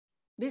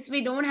This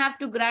we don't have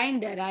to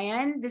grind,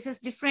 Ryan. This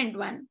is different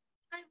one.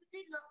 I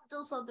really love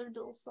those other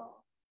dosa.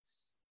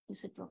 You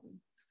said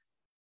problem.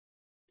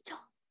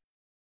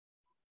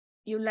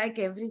 You like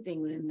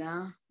everything,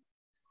 Vrinda.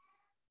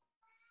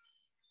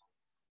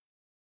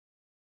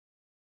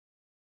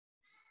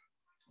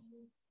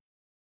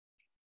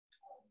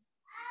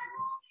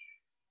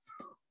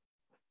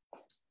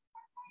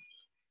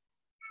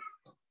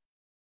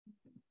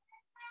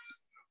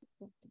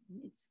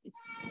 It's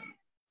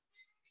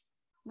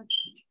much.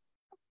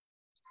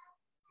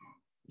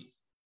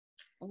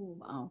 Oh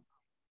wow.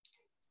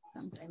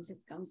 Sometimes it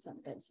comes,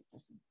 sometimes it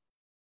doesn't.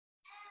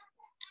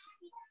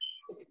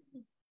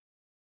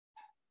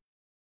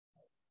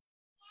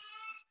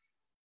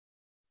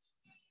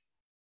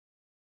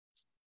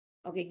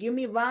 Okay, give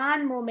me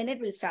 1 more minute.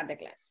 We'll start the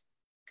class.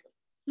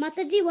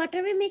 Mataji, what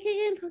are we making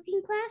in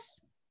cooking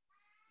class?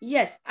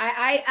 Yes,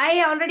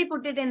 I already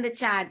put it in the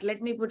chat.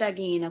 Let me put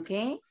again,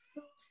 okay?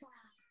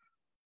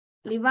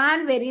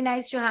 Livan, very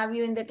nice to have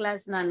you in the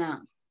class,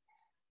 Nana.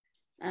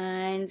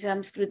 And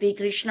Samskruti,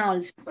 Krishna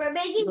also. We're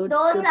making Good,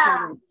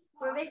 dosa. good.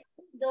 We're making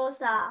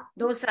dosa.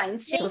 Dosa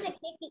instead.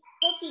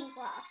 Cooking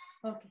class.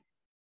 Okay.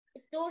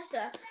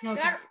 Dosa. Okay.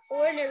 Not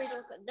ordinary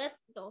dosa. That's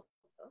dosa.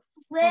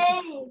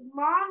 Wait,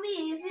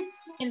 mommy, if it's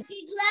cooking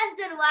class,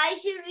 then why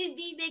should we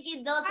be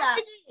making dosa?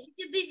 We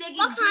should be making.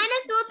 What kind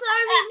of dosa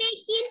are we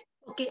making?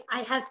 Okay,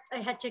 I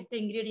had checked the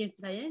ingredients,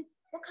 Ryan.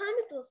 What kind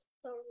of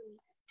dosa are we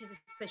making? It is a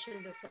special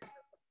dosa.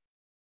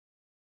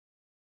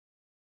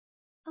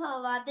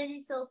 Oh, Mataji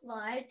is so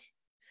smart.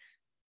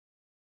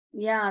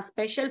 Yeah,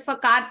 special for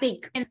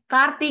Karthik. And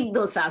Karthik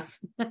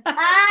dosas.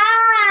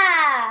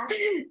 Ah!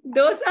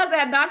 Dosas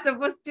are not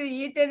supposed to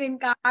eat it in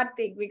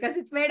Karthik because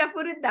it's made of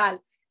urud dal.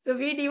 So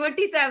we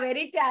devotees are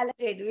very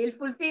talented. We'll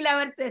fulfill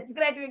our sense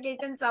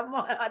gratification some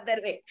or other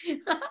way.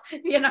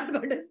 We are not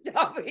going to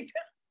stop it.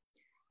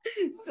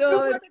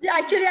 So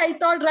Actually, I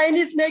thought Ryan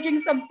is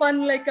making some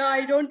fun. Like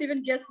I don't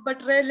even guess,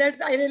 but I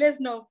realize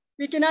now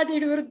we cannot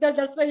eat urud dal.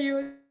 That's why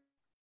you.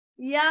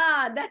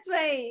 yeah, that's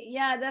why.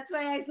 Yeah, that's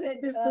why I said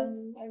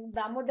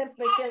Damodar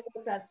special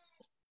dosas.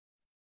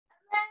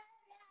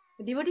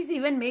 Devotees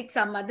even make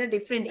some other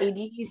different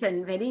idlis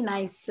and very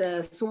nice.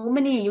 So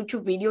many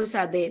YouTube videos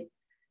are there.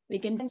 We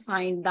can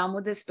find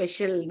Damodar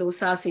special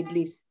dosas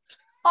idlis.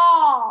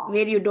 Oh!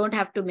 Where you don't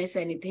have to miss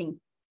anything.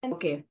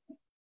 Okay.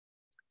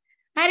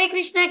 Hare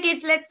Krishna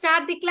kids, let's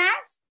start the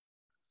class.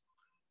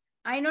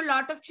 I know a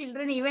lot of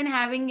children even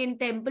having in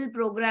temple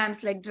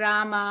programs like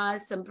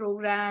dramas, some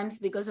programs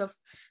because of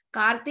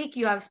Karthik,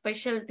 you have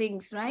special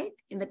things, right?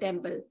 In the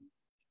temple.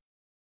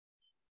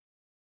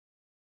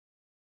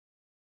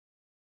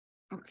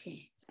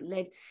 Okay,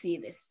 let's see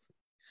this.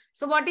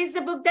 So what is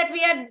the book that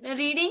we are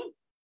reading?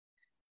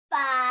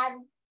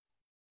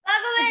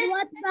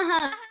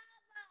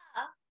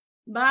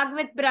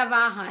 Bhagavad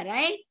Pravaha,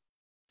 right?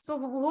 So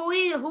who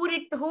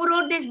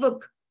wrote this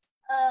book?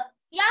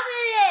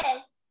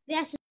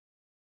 Yes.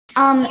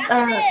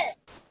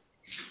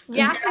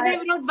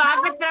 Vyasadeva wrote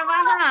Bhagavad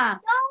Pravaha.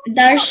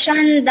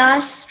 Darshan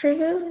Das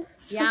Prabhu.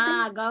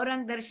 Yeah,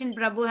 Gaurang Darshan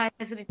Prabhu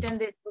has written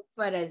this book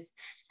for us.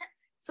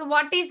 So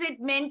what is it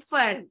meant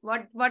for?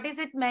 What is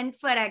it meant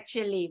for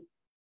actually?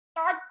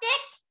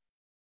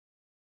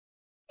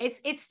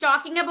 It's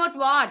talking about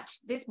what?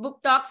 This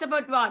book talks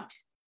about what?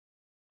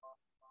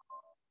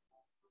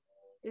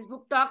 This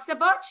book talks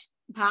about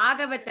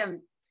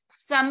Bhagavatam.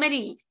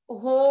 Summary,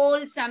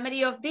 whole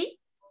summary of the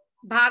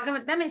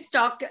Bhagavatam is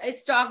talked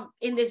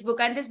in this book.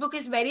 And this book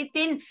is very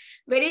thin,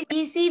 very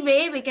easy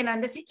way we can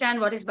understand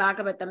what is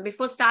Bhagavatam.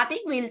 Before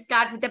starting, we'll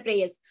start with the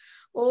prayers.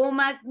 Om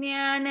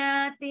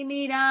Ajnana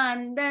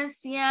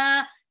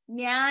Timirandasya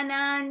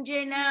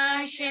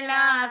Jnananjana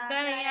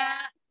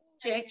Shalakaya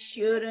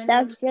Tasmai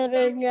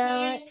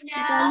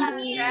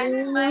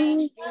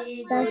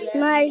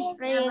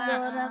Shri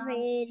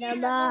Gurave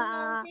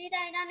Namaha.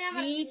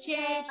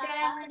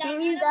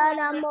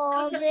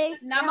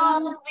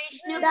 Namo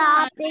Vishnu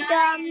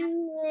Dapikam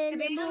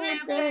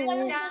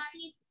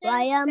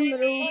Vayam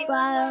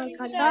Rupa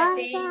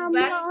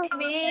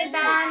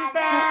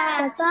Vedanta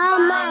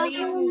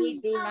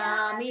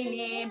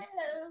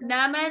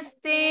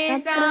Namaste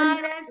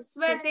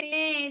Saraswate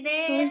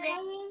Deve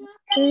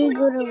Shri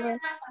Guru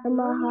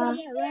Namaha.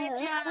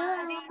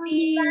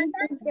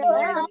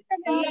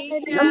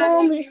 Namo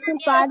Vishnu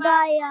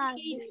Padaya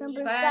Vishnu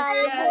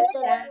Prasaya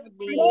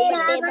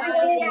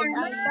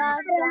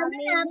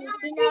Swami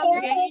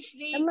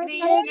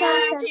Namaste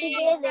Saraswati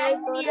Deve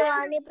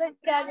Gaurani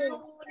Prachari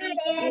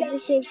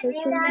Vishesha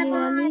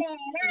Shunani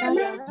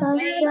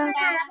Namaste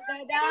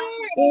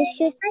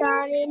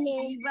Deshitani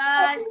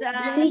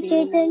Shri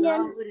Chaitanya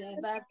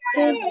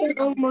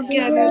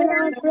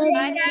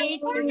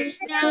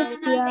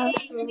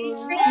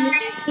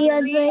Shri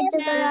Advaita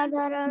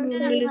Gadadhara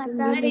Shri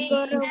Bhattacharya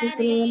Gaura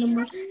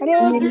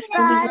Hare Krishna Hare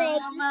Krishna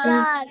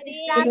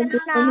Krishna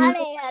Krishna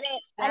Hare Hare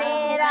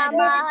Hare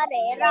Rama,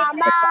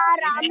 Rama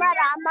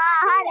Rama,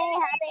 Hare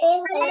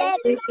Hare, Hare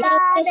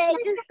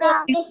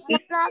Krishna,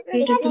 Krishna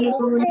Krishna,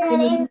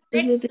 Hare.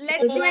 Let's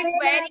do it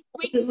very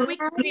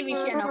quick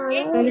revision,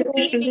 okay? Very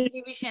big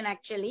revision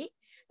actually.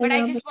 But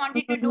I just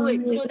wanted to do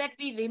it so that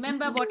we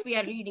remember what we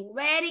are reading.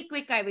 Very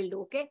quick I will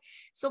do, okay?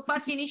 So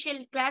first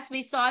initial class,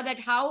 we saw that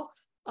how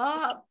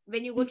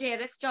when you go to a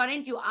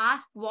restaurant, you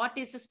ask what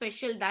is the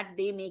special that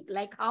they make.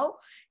 Like how,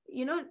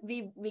 you know,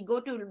 we go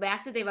to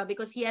Vyasadeva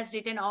because he has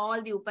written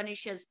all the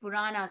Upanishads,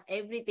 Puranas,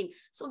 everything.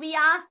 So we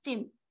asked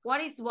him, what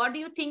do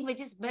you think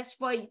which is best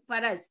for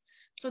us?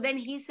 So then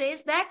he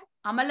says that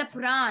Amala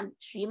Puran,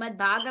 Srimad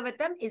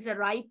Bhagavatam is a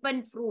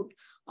ripened fruit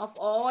of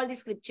all the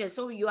scriptures.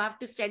 So you have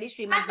to study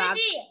Srimad Bhagavatam.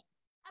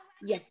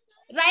 Yes.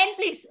 Ryan,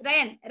 please.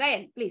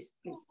 Ryan, please.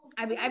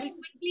 I will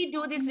quickly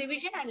do this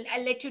revision and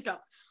I'll let you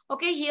talk.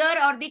 Okay, here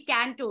are the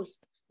cantos.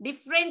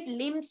 Different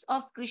limbs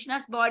of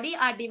Krishna's body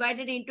are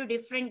divided into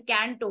different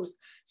cantos.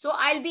 So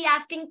I'll be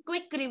asking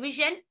quick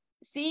revision.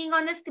 Seeing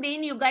on the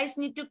screen, you guys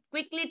need to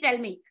quickly tell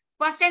me.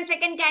 First and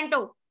second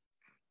canto.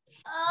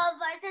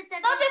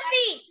 Lotus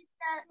feet.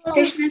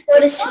 Krishna's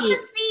lotus feet.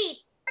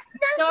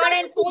 Third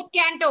and fourth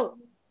canto.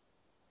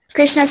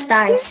 Krishna's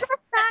thighs.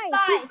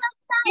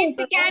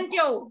 Fifth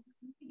canto.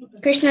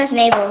 Krishna's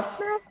navel.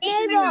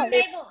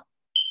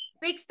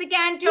 Sixth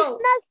canto.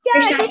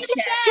 Krishna's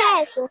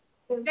chest.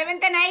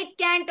 Seventh and eighth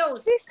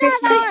cantos.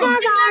 Krishna's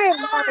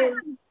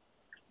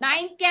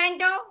Ninth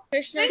canto.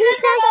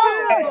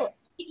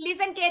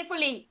 Listen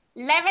carefully.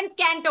 11th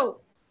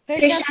canto.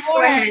 Krishna's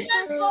forehead.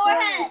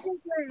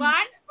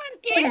 One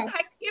kids,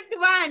 I skipped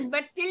one,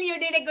 but still you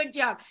did a good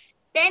job.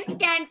 10th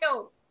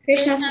canto.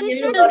 Krishna's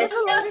beautiful lotus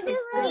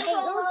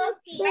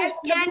feet.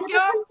 12th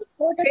canto.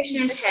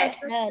 Krishna's head.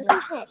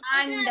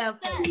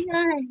 Wonderful.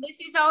 This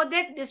is how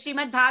that the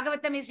Srimad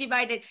Bhagavatam is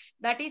divided.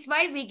 That is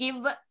why we give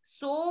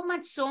so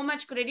much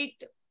credit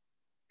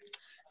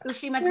to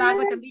Srimad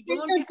Bhagavatam. We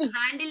don't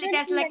handle it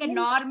as like a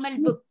normal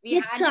book.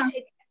 We handle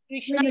it as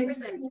Krishna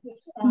himself.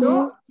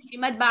 So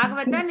Srimad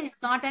Bhagavatam is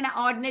not an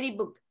ordinary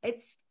book.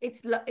 It's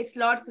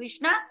Lord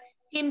Krishna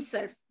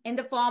himself in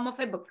the form of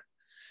a book.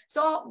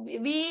 So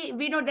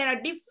we know there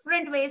are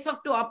different ways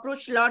to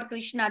approach Lord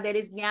Krishna. There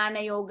is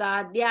Jnana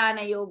Yoga,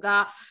 Dhyana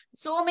Yoga,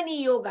 so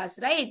many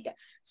yogas, right?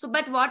 So,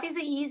 but what is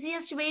the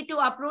easiest way to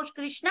approach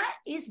Krishna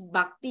is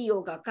Bhakti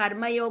Yoga.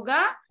 Karma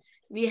Yoga,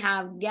 we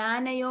have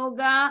Jnana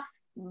Yoga,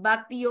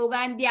 Bhakti Yoga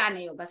and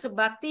Dhyana Yoga. So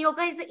Bhakti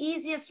Yoga is the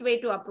easiest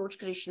way to approach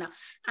Krishna.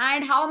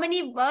 And how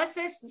many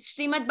verses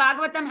Srimad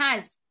Bhagavatam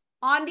has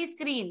on the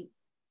screen?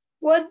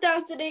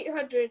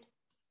 1,800.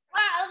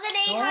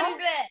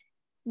 1,800.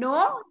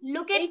 No,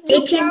 look at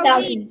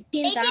 18,000.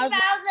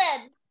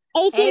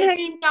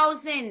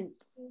 18,000.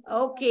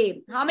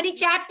 Okay. How many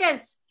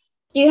chapters?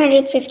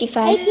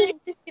 355.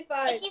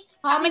 1855.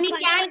 How many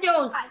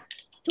cantos?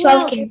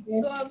 12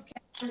 cantos.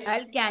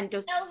 12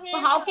 cantos. So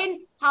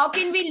how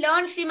can we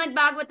learn Srimad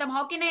Bhagavatam?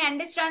 How can I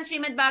understand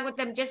Srimad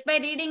Bhagavatam? Just by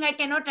reading, I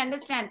cannot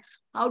understand.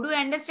 How do I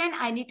understand?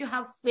 I need to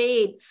have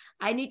faith.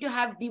 I need to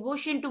have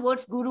devotion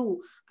towards Guru.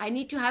 I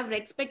need to have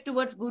respect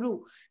towards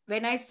Guru.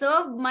 When I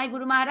serve my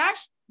Guru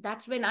Maharaj,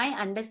 that's when I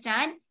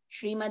understand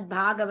Srimad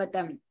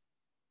Bhagavatam.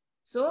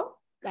 So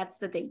that's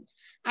the thing.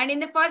 And in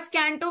the first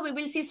canto, we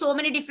will see so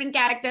many different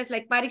characters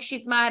like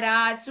Parikshit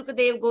Maharaj,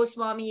 Sukadev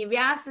Goswami,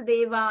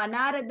 Vyasadeva,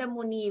 Narada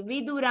Muni,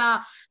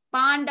 Vidura,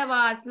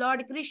 Pandavas,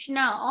 Lord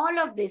Krishna, all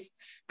of this.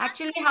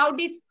 Actually, how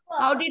did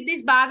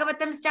this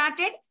Bhagavatam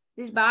started?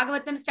 This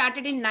Bhagavatam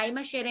started in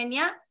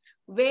Naimisharanya,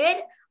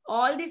 where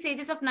all the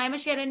sages of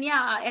Naimisharanya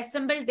are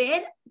assembled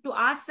there to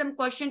ask some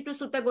question to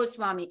Sutta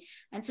Goswami.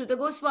 And Sutta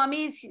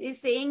Goswami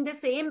is saying the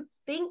same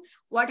thing,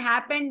 what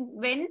happened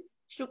when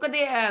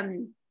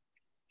Sukadeva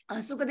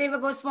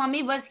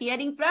Goswami was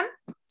hearing from,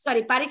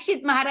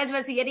 Parikshit Maharaj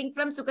was hearing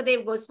from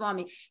Sukadev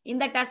Goswami. In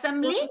that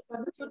assembly,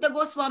 Sutta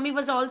Goswami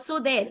was also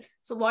there.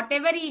 So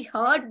whatever he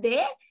heard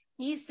there,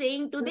 he is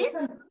saying to these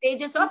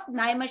sages of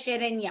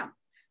Naimisharanya.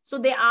 So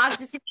they asked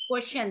 6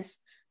 questions.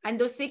 And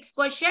those 6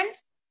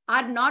 questions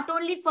are not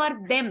only for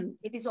them.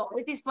 It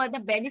is for the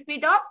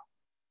benefit of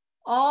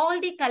all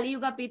the Kali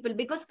Yuga people,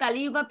 because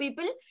Kali Yuga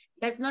people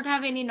does not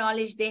have any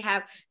knowledge. They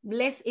have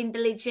less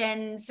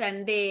intelligence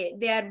and they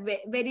are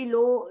very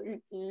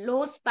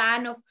low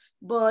span of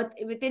birth.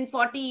 Within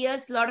 40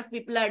 years, a lot of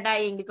people are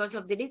dying because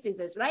of the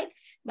diseases, right?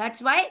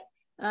 That's why,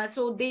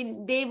 so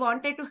they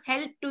wanted to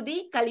help to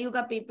the Kali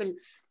Yuga people.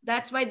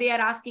 That's why they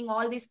are asking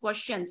all these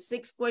questions,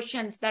 6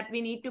 questions that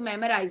we need to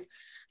memorize.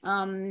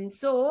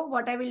 So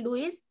what I will do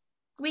is,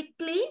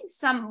 quickly,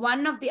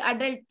 one of the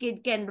adult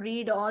kid can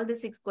read all the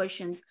 6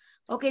 questions.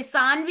 Okay,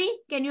 Sanvi,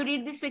 can you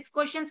read the 6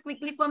 questions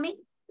quickly for me?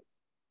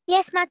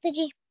 Yes,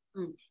 Mataji.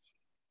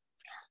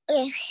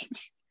 Okay.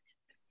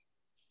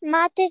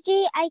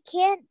 Mataji, I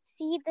can't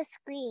see the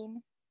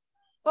screen.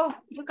 Oh,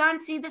 you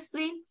can't see the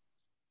screen?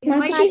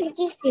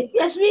 Mataji.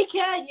 Yes, we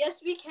can.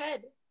 Yes, we can.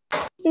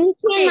 We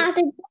can,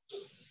 Mataji.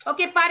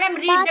 Okay, Param,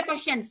 read the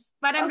questions.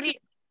 Param, read.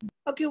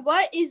 Okay,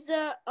 what is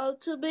the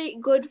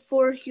ultimate good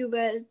for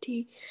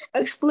humanity?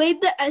 Explain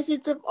the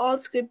essence of all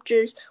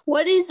scriptures.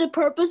 What is the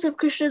purpose of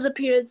Krishna's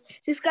appearance?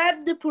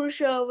 Describe the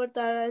Purusha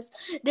avatars.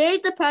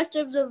 Narrate the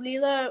pastimes of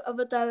Leela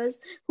avatars.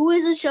 Who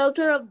is a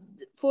shelter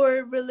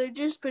for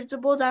religious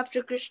principles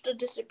after Krishna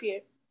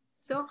disappeared?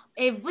 So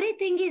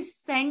everything is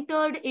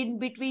centered in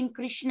between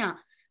Krishna.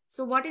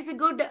 So what is a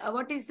good?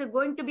 What is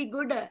going to be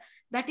good?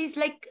 That is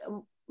like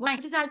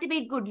what is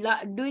ultimate good?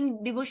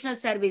 Doing devotional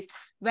service.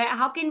 Where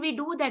how can we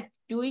do that?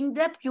 Doing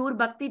the pure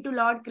bhakti to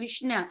Lord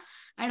Krishna.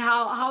 And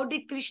how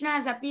did Krishna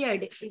has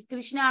appeared? Is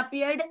Krishna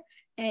appeared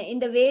in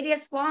the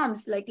various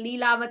forms like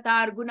Leela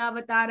avatar, Guna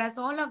avataras,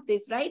 all of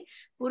this, right?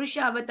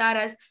 Purusha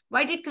avatars.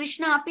 Why did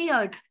Krishna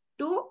appeared?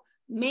 To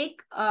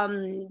make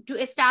to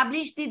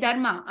establish the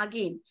dharma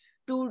again,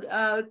 to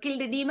kill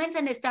the demons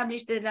and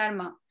establish the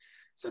dharma.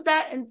 So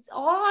that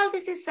all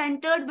this is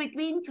centered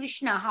between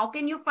Krishna. How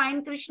can you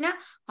find Krishna?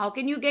 How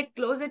can you get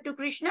closer to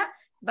Krishna?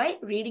 By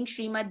reading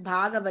Srimad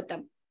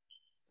Bhagavatam.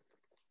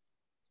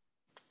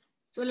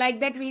 So like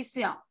that we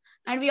saw.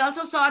 And we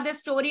also saw the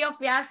story of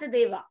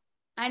Vyasadeva.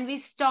 And we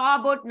saw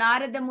about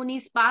Narada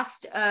Muni's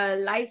past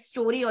life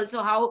story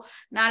also, how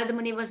Narada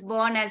Muni was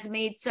born as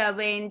maid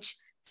servant,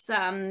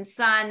 son,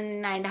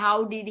 and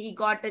how did he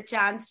got a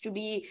chance to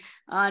be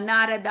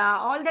Narada.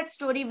 All that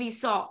story we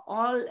saw,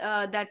 all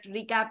that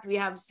recap we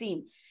have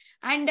seen.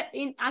 And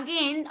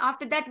again,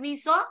 after that we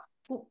saw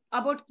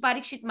about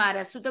Parikshit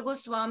Maharaj. Sutta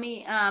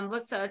Goswami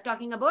was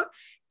talking about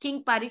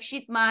King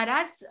Parikshit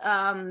Maharaj's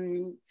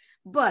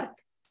birth.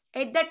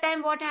 At that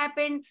time, what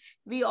happened?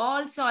 We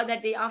all saw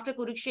that after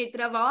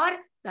Kurukshetra war,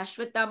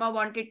 Ashwatthama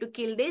wanted to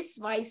kill this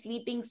 5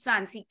 sleeping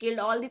sons. He killed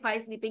all the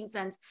 5 sleeping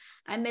sons.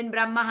 And then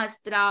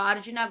Brahmahastra,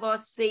 Arjuna got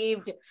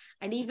saved.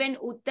 And even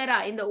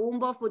Uttara, in the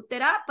womb of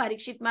Uttara,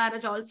 Parikshit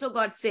Maharaj also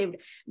got saved.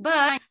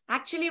 But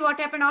actually what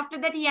happened after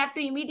that, he have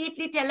to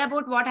immediately tell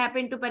about what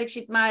happened to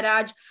Parikshit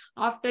Maharaj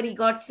after he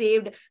got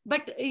saved.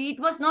 But it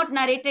was not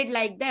narrated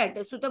like that.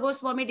 Sutta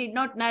Goswami did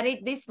not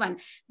narrate this one.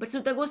 But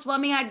Sutta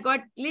Goswami had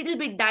got little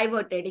bit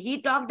diverted.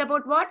 He talked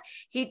about what?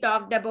 He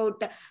talked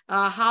about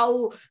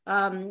how,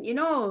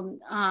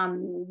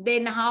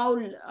 then how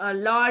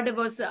Lord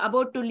was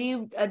about to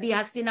leave the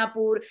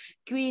Hastinapur.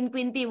 Queen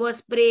Kunti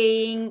was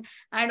praying,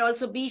 and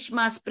also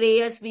Bhishma's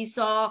prayers we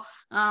saw.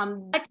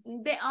 But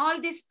all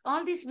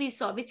this we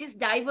saw, which is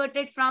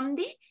diverted from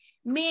the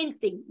main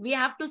thing. We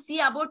have to see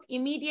about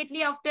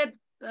immediately after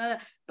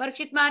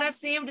Parikshit Maharaj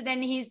saved,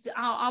 then his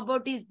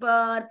about his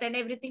birth and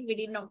everything we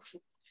did not see.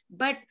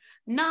 But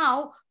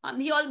now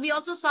we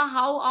also saw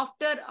how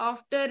after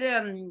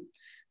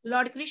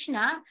Lord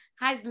Krishna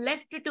has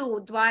left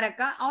to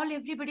Dwaraka,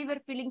 everybody were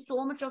feeling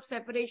so much of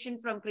separation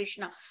from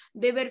Krishna.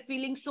 They were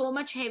feeling so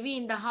much heavy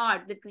in the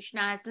heart that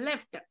Krishna has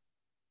left.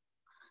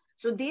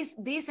 So this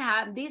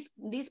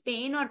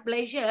pain or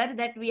pleasure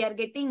that we are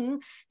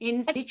getting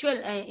in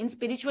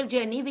spiritual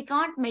journey, we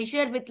can't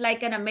measure with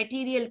like a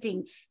material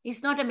thing.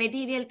 It's not a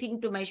material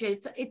thing to measure.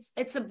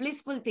 It's a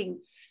blissful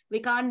thing. We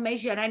can't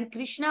measure. And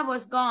Krishna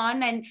was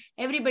gone, and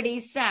everybody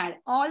is sad.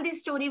 All this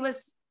story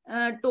was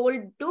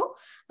told to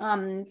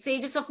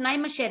sages of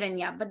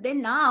Naimisharanya. But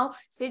then now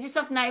sages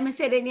of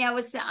Naimisharanya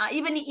was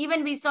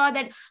even we saw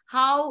that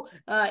how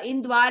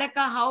in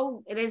Dwaraka,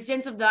 how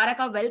residents of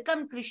Dwaraka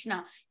welcomed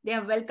Krishna. They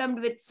have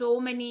welcomed with so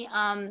many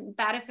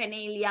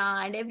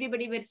paraphernalia, and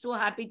everybody were so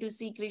happy to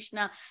see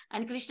Krishna.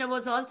 And Krishna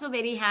was also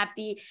very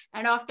happy.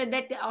 And after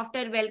that,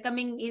 after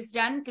welcoming is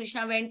done,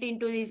 Krishna went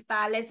into his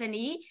palace and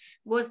he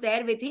was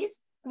there with his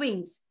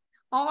queens.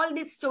 All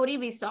this story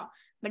we saw.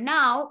 But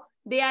now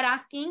they are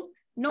asking,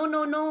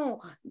 no.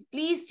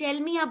 Please tell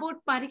me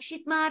about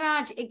Parikshit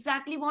Maharaj.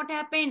 Exactly what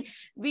happened.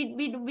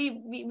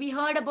 We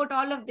heard about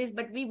all of this,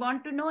 but we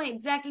want to know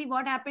exactly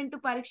what happened to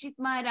Parikshit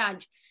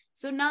Maharaj.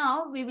 So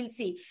now we will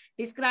see.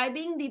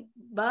 Describing the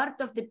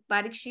birth of the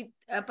Parikshit.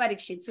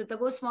 Sutta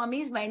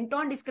Goswami went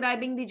on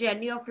describing the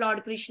journey of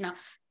Lord Krishna.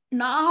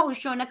 Now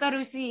Shonaka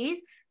Rishi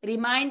is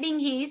reminding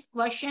his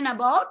question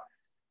about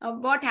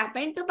what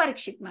happened to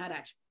Parikshit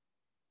Maharaj.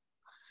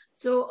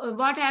 So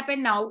what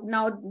happened now?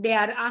 Now they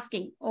are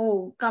asking,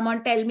 oh, come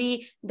on, tell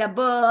me the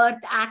birth,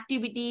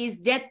 activities,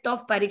 death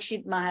of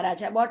Parikshit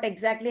Maharaj. What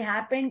exactly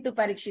happened to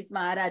Parikshit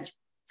Maharaj?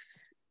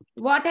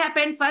 What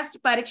happened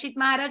first? Parikshit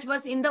Maharaj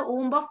was in the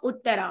womb of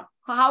Uttara.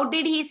 How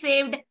did he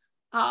saved?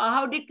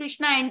 How did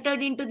Krishna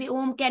entered into the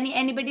womb? Can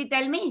anybody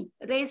tell me?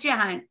 Raise your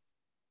hand.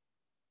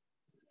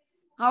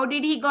 How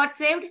did he got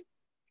saved?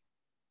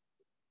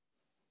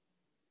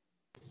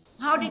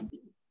 How did,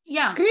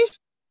 yeah.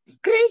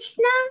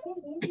 Krishna.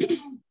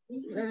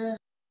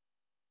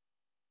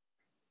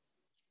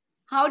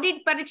 How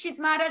did Parikshit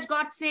Maharaj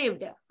got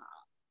saved?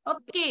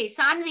 Okay,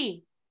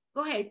 Sanvi,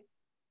 go ahead.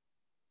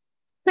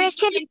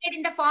 Krishna entered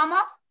in the form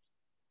of?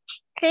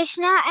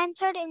 Krishna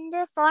entered in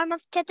the form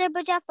of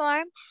Chaturbhuja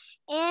form,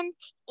 and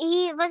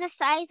he was the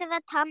size of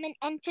a thumb and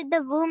entered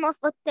the womb of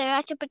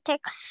Uttara to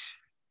protect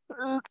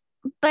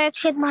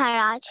Parikshit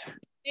Maharaj.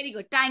 Very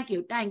good. Thank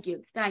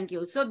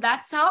you. So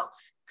that's how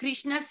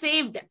Krishna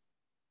saved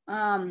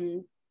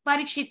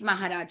Parikshit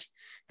Maharaj.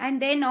 And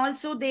then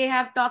also they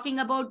have talking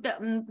about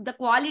the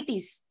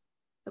qualities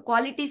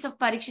of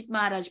Parikshit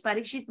Maharaj.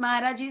 Parikshit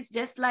Maharaj is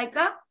just like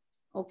a,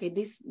 okay,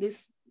 this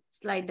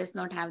slide does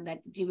not have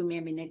that. Give me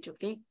a minute,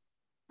 okay?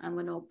 I'm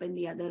going to open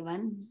the other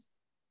one.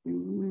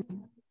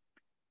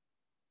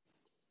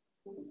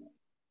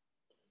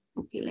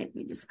 Okay, let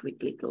me just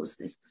quickly close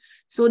this.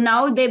 So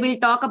now they will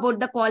talk about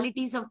the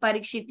qualities of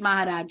Parikshit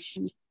Maharaj.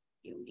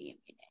 Give me a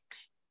minute.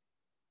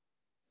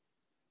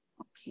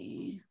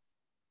 Okay.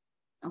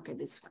 Okay,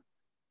 this one.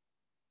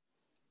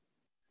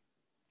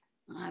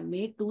 I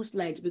made 2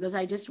 slides because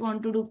I just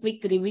want to do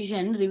quick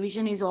revision.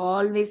 Revision is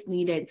always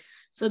needed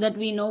so that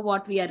we know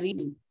what we are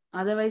reading.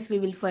 Otherwise, we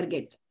will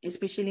forget.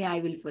 Especially I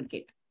will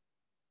forget.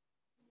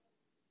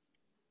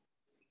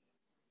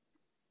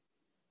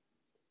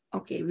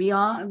 Okay, we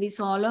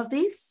saw all of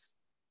this.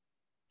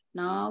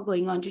 Now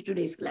going on to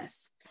today's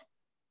class.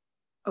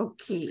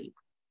 Okay.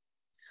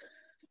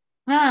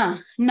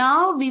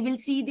 Now we will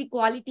see the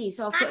qualities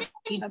of...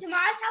 Tomorrow's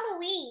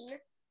Halloween.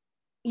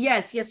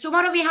 Yes,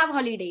 tomorrow we have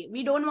holiday.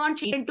 We don't want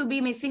children to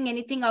be missing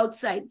anything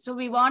outside. So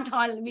we will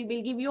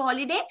give you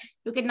holiday.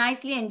 You can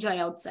nicely enjoy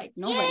outside.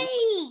 No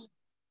worries.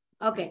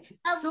 Okay.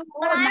 So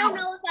but I don't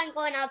know if I'm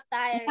going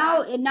outside.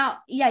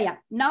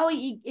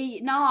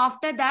 Now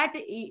after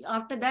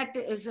that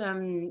is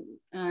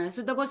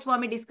Sudha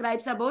Goswami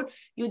describes about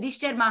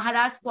Yudhishthir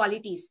Maharaj's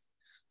qualities.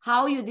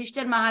 How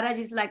Yudhishthir Maharaj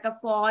is like a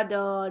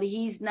father.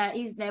 He's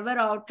never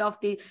out of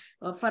the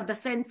for the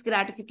sense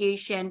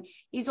gratification.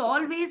 He's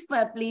always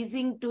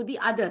pleasing to the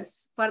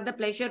others, for the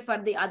pleasure for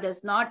the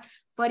others, not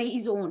for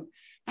his own.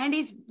 And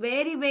he's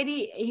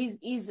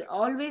he's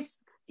always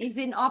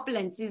in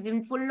opulence. He's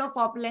in full of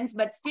opulence,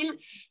 but still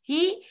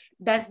he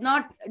does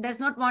not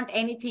want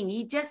anything.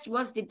 He just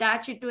was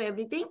detached to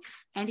everything,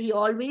 and he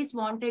always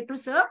wanted to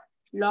serve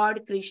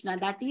Lord Krishna.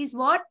 That is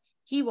what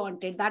he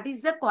wanted. That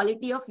is the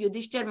quality of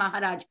Yudhishthir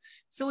Maharaj.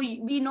 So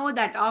we know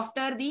that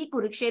after the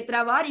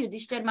Kurukshetra war,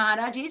 Yudhishthir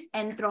Maharaj is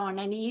enthroned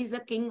and he is the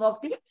king of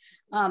the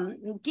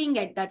king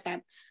at that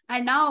time.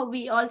 And now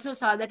we also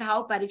saw that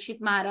how Parikshit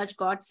Maharaj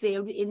got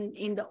saved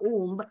in the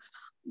womb.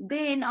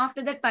 Then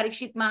after that,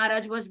 Parikshit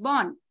Maharaj was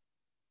born.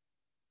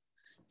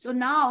 So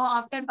now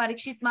after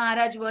Parikshit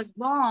Maharaj was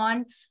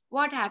born,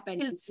 what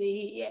happened?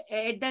 See,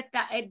 at that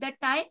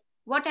time,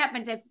 what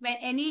happens if when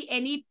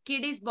any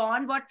kid is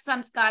born? What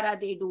samskara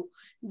they do?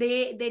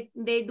 They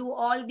do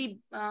all the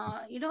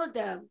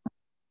the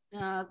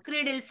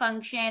cradle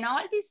function.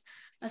 All these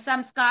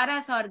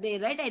samskaras are there,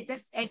 right?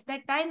 At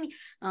that time,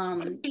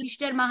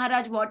 Yudhishthir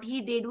Maharaj, what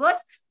he did was,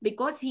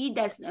 because he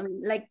does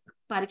like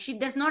Parikshit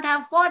does not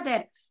have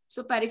father,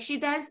 so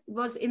Parikshit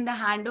was in the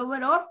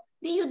handover of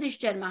the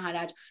Yudhishthir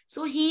Maharaj.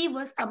 So he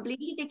was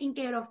completely taking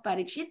care of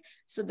Parikshit.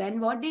 So then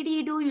what did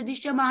he do?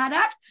 Yudhishthir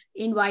Maharaj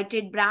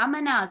invited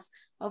Brahmanas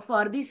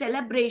for the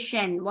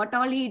celebration. What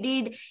all he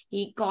did?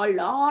 He called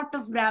lot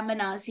of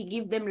Brahmanas. He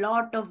gave them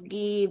lot of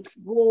gifts,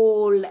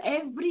 gold,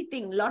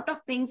 everything, lot of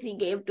things he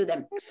gave to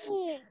them.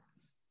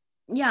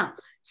 Yeah.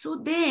 So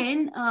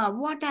then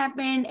what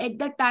happened? At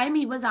that time,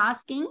 he was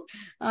asking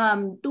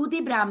to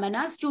the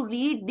Brahmanas to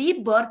read the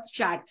birth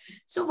chart.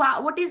 So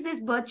what is this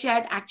birth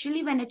chart?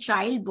 Actually, when a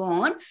child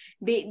born,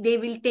 they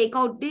will take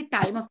out the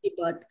time of the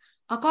birth.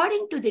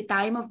 According to the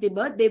time of the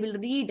birth, they will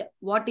read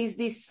what is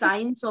the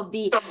signs of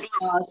the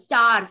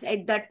stars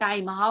at that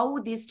time, how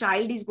this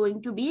child is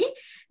going to be.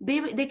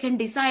 They can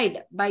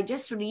decide by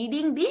just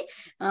reading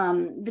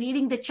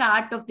the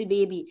chart of the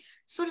baby.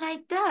 So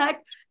like that,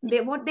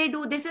 what they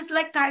do, this is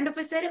like kind of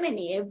a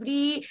ceremony.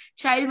 Every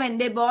child, when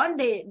they're born,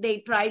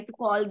 they try to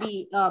call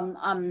the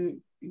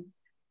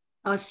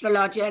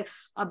astrologer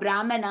or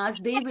Brahmanas.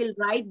 They will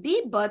write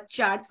the birth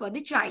chart for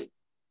the child.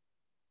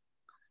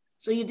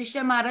 So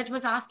Yudhishthir Maharaj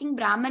was asking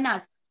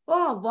Brahmanas,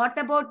 oh, what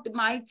about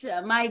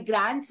my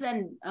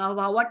grandson?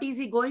 What is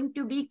he going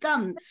to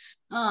become?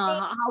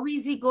 How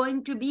is he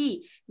going to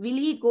be? Will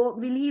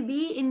he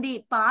be in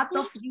the path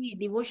of the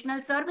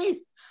devotional service?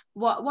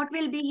 What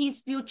will be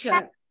his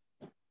future?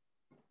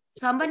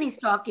 Someone is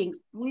talking.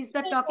 Who is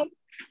that talking?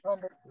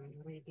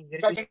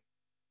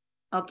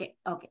 Okay.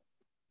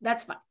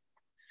 That's fine.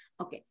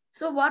 Okay.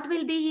 So what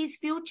will be his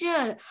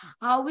future?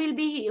 How will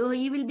be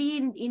he will be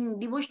in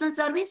devotional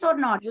service or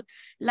not?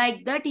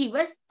 Like that he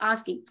was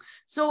asking.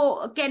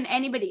 So can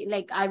anybody,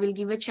 like I will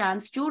give a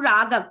chance to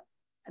Raghav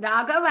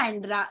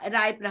and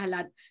Rai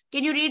Prahlad.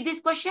 Can you read this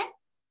question?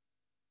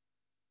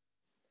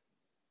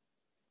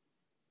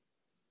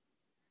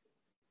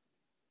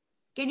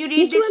 Can you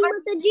read this one?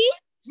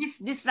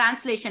 This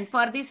translation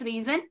for this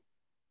reason?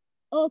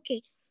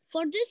 Okay.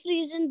 For this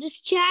reason, this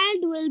child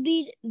will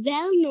be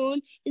well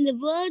known in the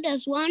world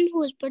as one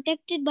who is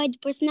protected by the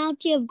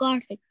personality of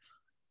Godhead.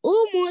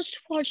 O most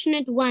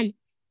fortunate one,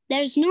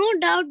 there is no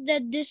doubt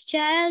that this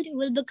child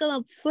will become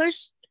a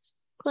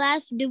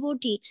first-class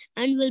devotee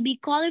and will be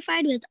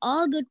qualified with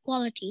all good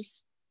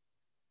qualities.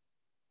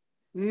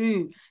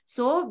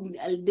 So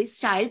this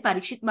child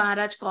Parikshit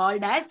Maharaj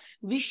called as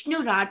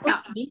Vishnu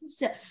Rata,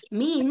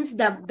 means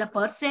the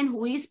person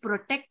who is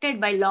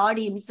protected by Lord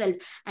himself,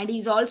 and he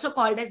is also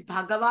called as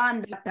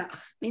Bhagavan Rata,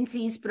 means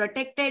he is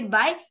protected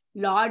by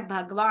Lord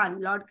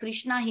Bhagavan, Lord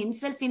Krishna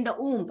himself in the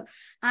womb.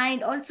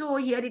 And also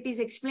here it is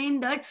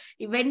explained that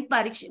when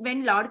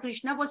Lord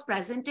Krishna was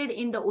presented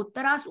in the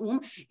Uttara's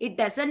womb, it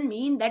doesn't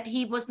mean that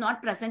he was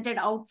not presented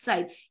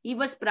outside. He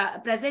was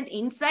present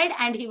inside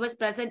and he was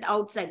present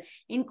outside.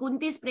 In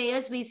Kunti's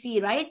prayers we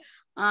see, right?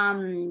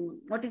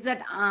 What is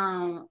that?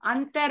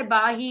 Antar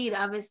Bahir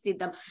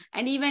Avasthitam.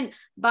 And even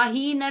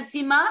Bahi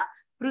Narsima,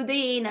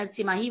 Hrudaye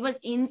Narsima. He was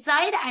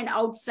inside and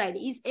outside.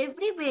 He's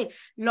everywhere.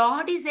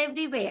 Lord is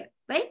everywhere,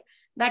 right?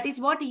 That is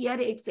what here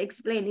it's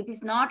explained. It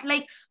is not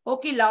like,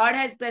 okay, Lord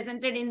has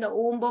presented in the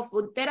womb of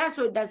Uttara,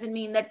 so it doesn't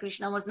mean that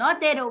Krishna was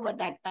not there over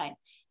that time.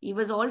 He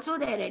was also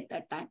there at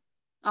that time,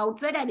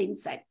 outside and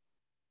inside.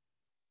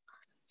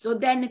 So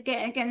then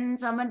can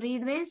someone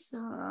read this?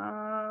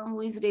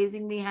 Who is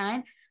raising the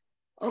hand?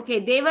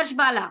 Okay, Devarsh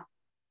Bala.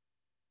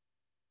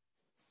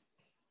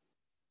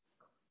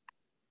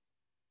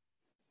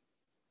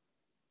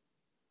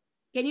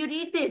 Can you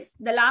read this?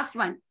 The last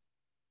one.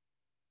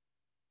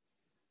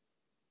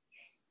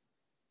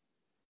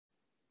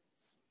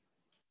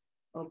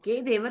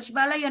 Okay, Devarsh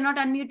Bala, you're not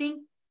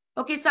unmuting.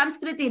 Okay,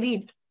 Samskriti,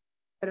 read.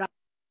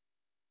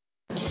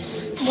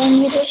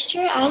 When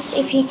Yudhishthira asked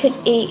if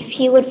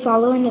he would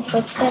follow in the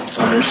footsteps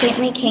of the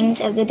saintly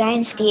kings of the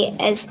dynasty,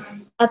 as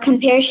a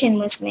comparison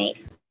was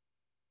made.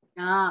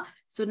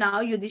 So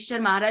now Yudhishthira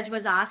Maharaj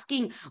was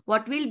asking,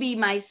 what will be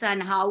my son,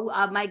 how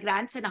my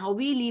grandson, how will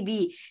he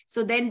be?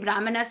 So then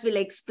Brahmanas will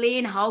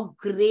explain how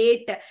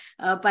great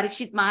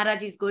Parikshit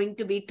Maharaj is going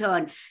to be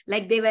turned.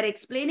 Like they were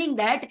explaining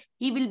that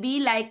he will be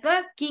like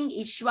a King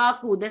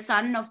Ishwaku, the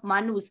son of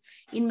Manus,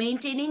 in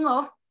maintaining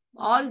of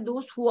all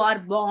those who are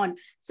born.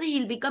 So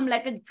he'll become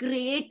like a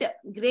great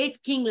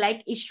king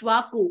like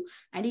Ishwaku.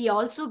 And he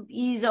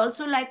is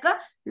also like a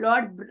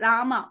Lord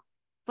Brahma,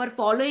 for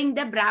following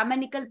the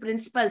Brahmanical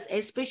principles,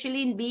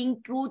 especially in being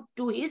true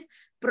to his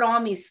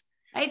promise.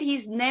 Right?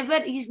 He's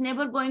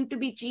never going to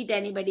be cheat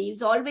anybody.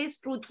 He's always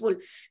truthful.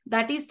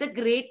 That is the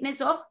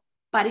greatness of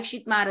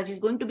Parikshit Maharaj.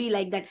 Is going to be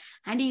like that.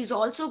 And he is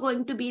also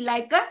going to be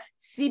like a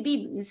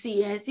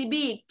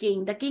Sibi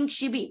king, the King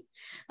Shibi.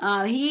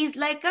 He is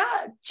like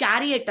a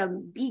chariot, a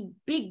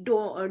big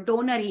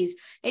donor he is.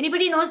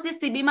 Anybody knows this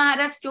Sibi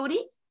Maharaj story?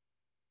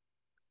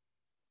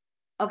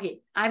 Okay,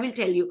 I will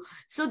tell you.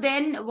 So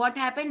then what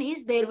happened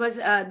is there was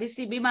this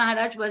Sibi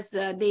Maharaj was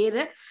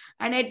there,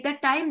 and at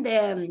that time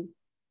the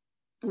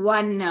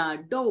one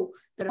doe,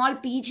 the small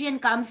pigeon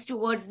comes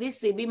towards this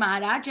Sibi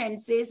Maharaj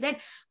and says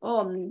that,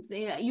 oh,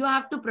 you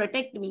have to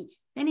protect me.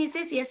 Then he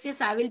says,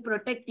 yes, I will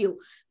protect you.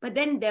 But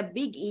then the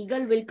big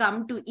eagle will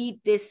come to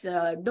eat this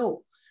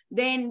doe.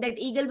 Then that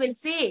eagle will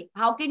say,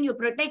 how can you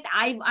protect?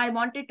 I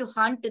wanted to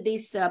hunt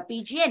this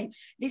pigeon.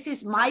 This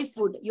is my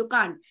food. You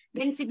can't.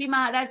 Then Sibi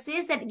Maharaj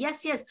says that,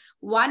 yes,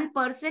 one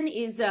person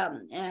is a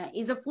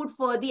food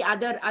for the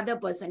other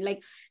person.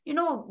 Like,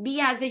 we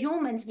as a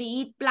humans, we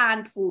eat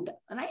plant food,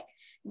 right?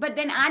 But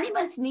then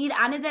animals need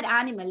another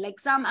animal. Like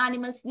some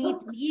animals need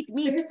eat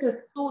meat.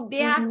 So they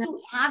have to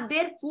have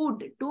their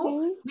food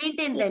to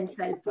maintain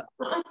themselves.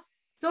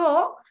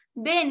 So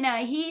then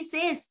he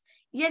says,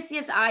 yes,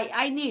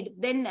 I need.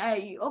 Then,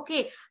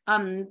 okay,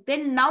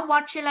 then now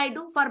what shall I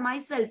do for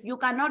myself? You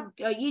cannot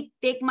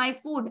take my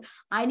food.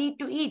 I need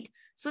to eat.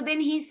 So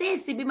then he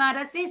says, Sibi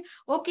Maharaj says,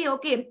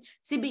 okay.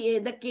 Sibi,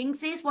 the king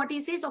says what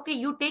he says, okay,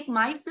 you take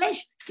my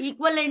flesh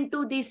equivalent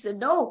to this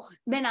dough,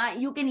 then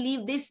you can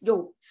leave this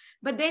dough.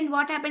 But then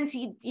what happens?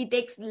 He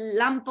takes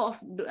lump of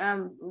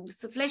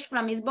flesh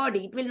from his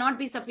body. It will not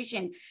be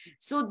sufficient.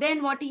 So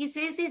then what he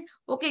says is,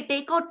 okay,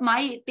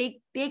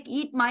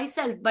 eat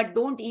myself, but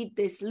don't eat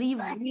this.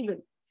 Leave it.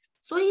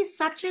 So he's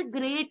such a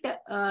great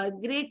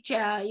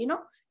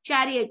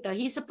charioteer.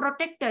 He's a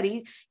protector.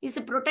 He's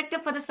a protector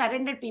for the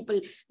surrendered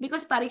people.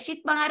 Because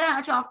Parikshit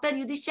Maharaj, after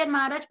Yudhishthira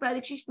Maharaj,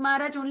 Parikshit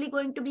Maharaj only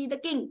going to be the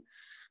king.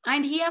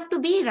 And he have to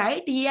be,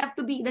 right? He have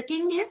to be, the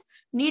king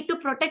need to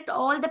protect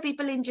all the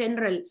people in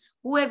general.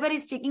 Whoever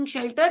is taking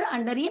shelter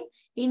under him,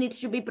 he needs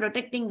to be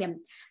protecting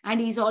them.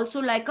 And he's also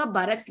like a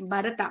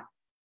Bharata.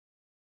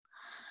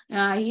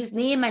 His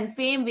name and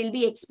fame will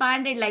be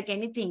expanded like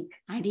anything.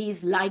 And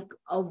he's like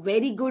a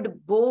very good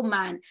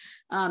bowman,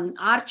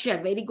 archer,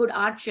 very good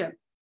archer.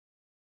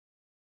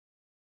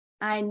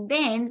 And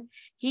then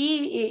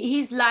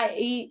he's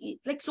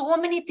like so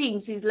many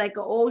things. He's like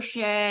an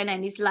ocean,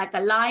 and he's like a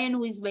lion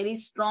who is very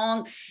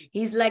strong.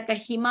 He's like a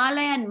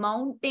Himalayan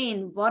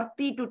mountain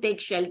worthy to take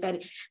shelter.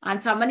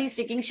 And someone is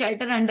taking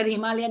shelter under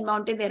Himalayan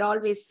mountain, they're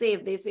always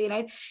safe. They say,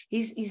 right?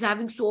 He's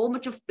having so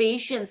much of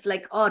patience,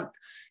 like earth.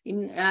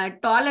 In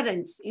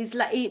tolerance, he's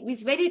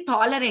very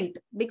tolerant,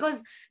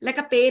 because like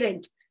a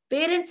parent.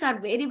 Parents are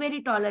very,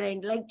 very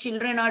tolerant. Like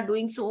children are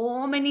doing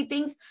so many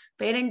things.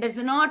 Parent does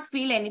not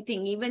feel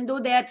anything, even though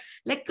they are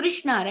like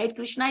Krishna, right?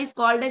 Krishna is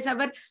called as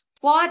our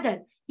father.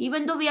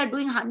 Even though we are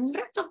doing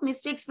hundreds of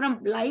mistakes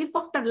from life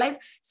after life,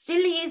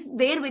 still he is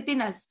there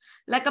within us.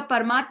 Like a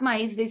Paramatma,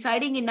 he is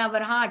residing in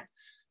our heart.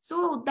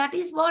 So that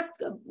is what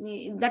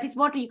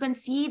you can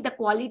see the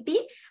quality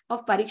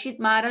of Parikshit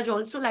Maharaj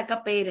also like a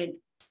parent.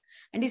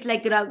 And it's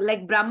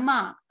like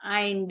Brahma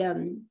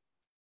and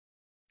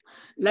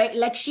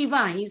like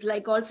Shiva. He's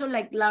like also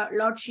like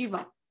Lord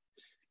Shiva.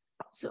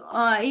 So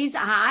he's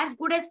as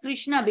good as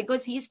Krishna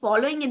because he's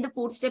following in the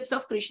footsteps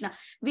of Krishna.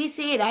 We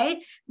say, right,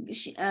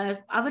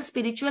 our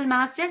spiritual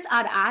masters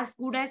are as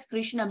good as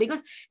Krishna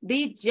because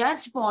they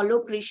just follow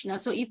Krishna.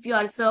 So if you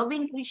are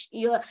serving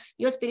Krishna,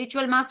 your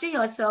spiritual master, you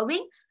are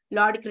serving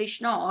Lord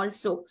Krishna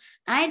also.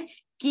 And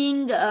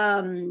King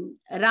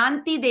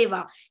Ranti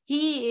Deva,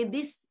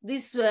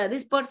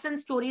 this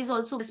person's story is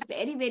also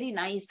very, very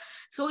nice.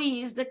 So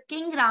he is the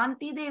King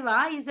Ranti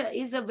Deva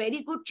is a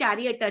very good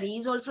charioteer. He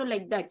is also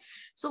like that.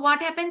 So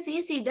what happens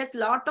is he does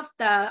lot of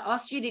the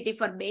austerity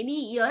for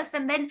many years,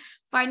 and then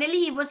finally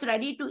he was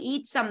ready to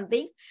eat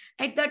something.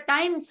 At that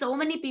time, so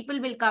many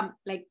people will come.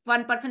 Like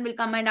one person will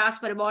come and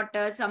ask for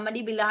water,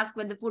 somebody will ask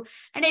for the food,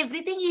 and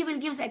everything he will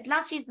give. At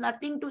last, he's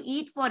nothing to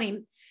eat for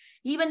him.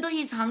 Even though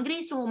he's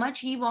hungry so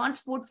much, he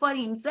wants food for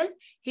himself.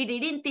 He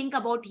didn't think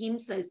about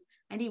himself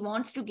and he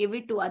wants to give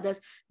it to others.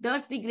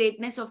 That's the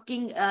greatness of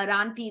King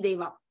Ranti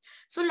Deva.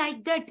 So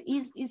like that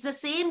is the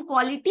same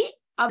quality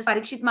of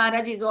Parikshit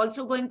Maharaj is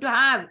also going to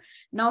have.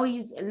 Now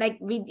he's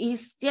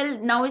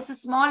a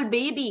small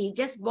baby, he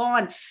just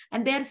born.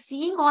 And they're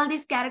seeing all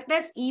these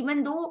characters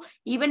even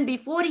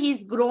before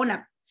he's grown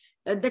up.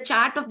 The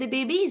chart of the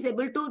baby is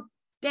able to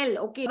tell,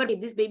 okay, but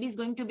this baby is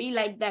going to be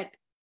like that.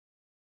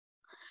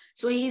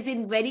 So he is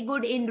very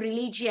good in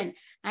religion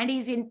and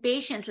he's in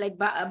patience. Like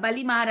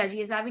Bali Maharaj, he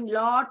is having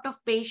lot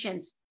of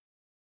patience.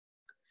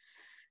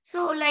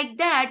 So like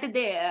that,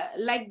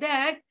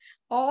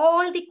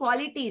 all the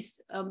qualities,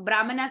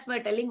 Brahmanas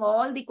were telling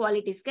all the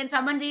qualities. Can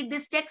someone read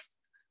this text?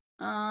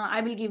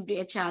 I will give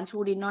you a chance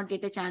who did not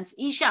get a chance.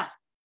 Isha.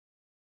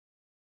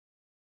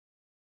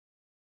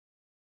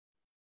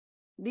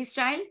 This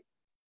child?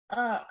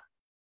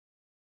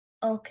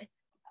 Okay.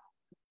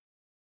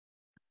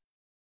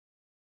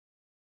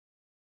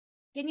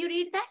 Can you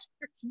read that?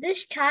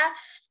 This child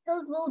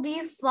will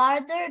be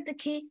father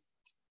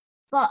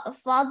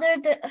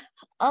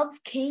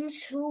of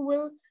kings who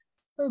will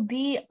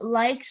be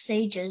like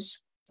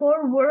sages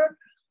for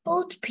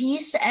world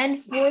peace and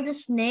for the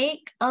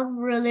snake of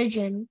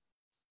religion.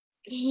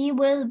 He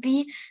will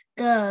be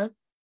the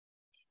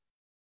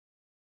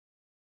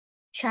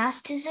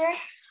chastiser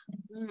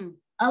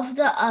of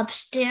the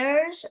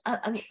upstarts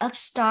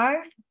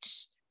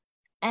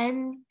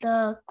and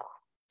the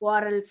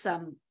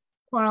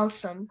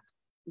quarrelsome.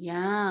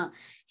 Yeah,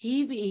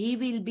 he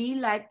will be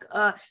like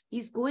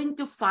he's going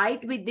to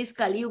fight with this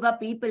Kali Yuga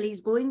people. He's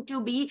going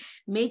to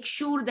make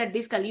sure that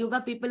this Kali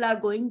Yuga people are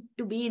going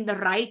to be in the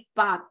right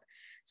path.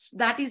 So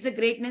that is the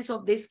greatness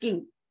of this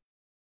king.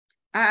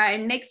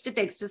 Next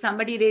text,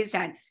 somebody raised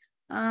hand.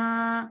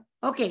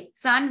 Okay,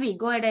 Sanvi,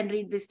 go ahead and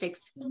read this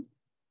text.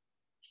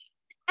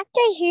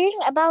 After hearing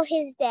about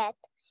his death,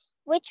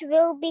 which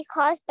will be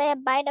caused by a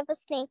bite of a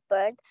snake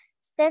bird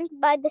sent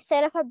by the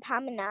son of a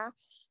Brahmana,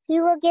 he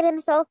will get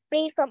himself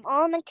freed from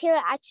all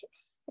material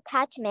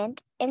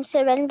attachment and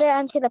surrender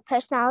unto the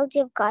personality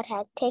of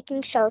Godhead,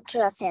 taking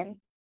shelter of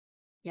him.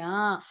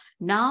 Yeah.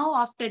 Now,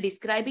 after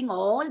describing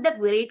all the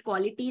great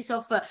qualities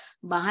of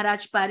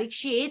Maharaj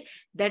Parikshit,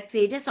 that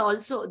sages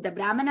also, the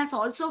Brahmanas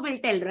also will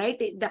tell, right?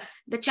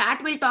 The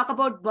chat will talk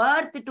about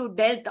birth to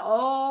death,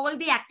 all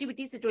the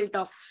activities it will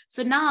talk.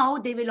 So now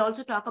they will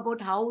also talk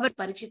about how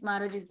Parikshit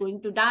Maharaj is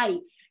going to die.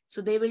 So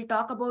they will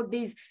talk about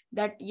this,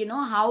 that,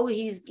 how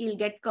he'll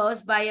get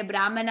cursed by a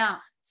Brahmana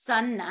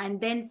son,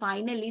 and then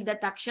finally the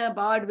Taksha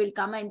bird will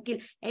come and kill.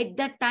 At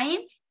that time,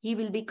 he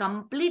will be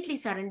completely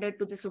surrendered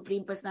to the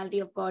Supreme Personality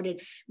of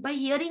Godhead. By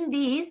hearing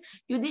this,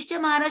 Yudhishthira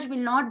Maharaj will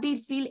not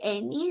feel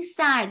any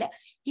sad.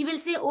 He will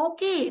say,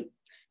 okay,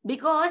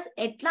 because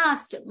at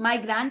last my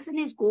grandson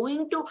is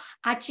going to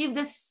achieve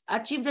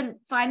the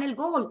final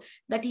goal,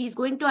 that he is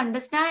going to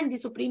understand the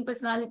Supreme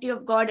Personality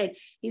of Godhead.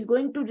 He is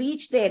going to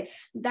reach there.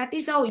 That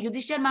is how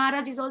Yudhishthira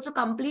Maharaj is also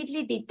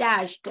completely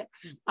detached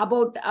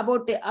about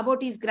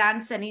his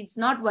grandson. He's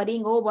not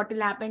worrying, oh, what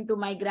will happen to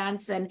my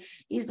grandson.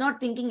 He's not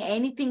thinking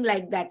anything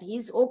like that.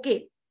 He's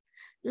okay.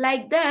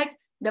 Like that,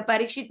 the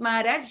Parikshit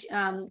Maharaj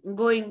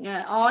going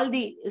all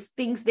the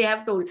things they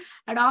have told.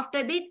 And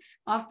after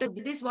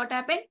this, what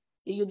happened?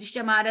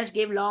 Yudhishthira Maharaj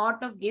gave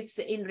lot of gifts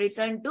in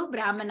return to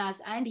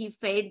Brahmanas, and he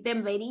fed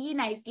them very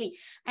nicely.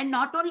 And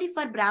not only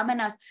for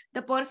Brahmanas,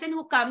 the person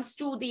who comes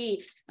to the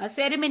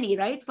ceremony,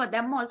 right? For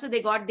them also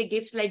they got the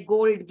gifts like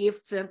gold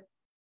gifts,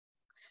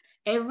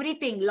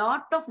 everything,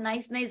 lot of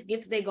nice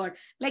gifts they got.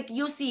 Like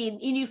you see,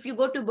 if you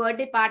go to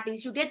birthday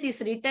parties, you get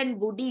these written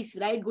goodies,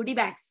 right? Goodie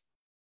bags.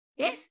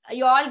 Yes,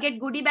 you all get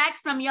goodie bags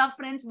from your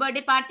friend's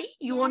birthday party.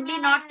 You only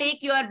not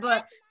take your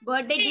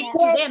birthday gifts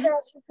to them,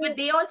 but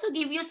they also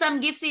give you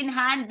some gifts in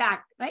hand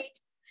back, right?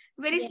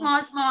 Very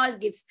small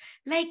gifts.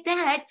 Like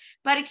that,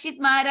 Parikshit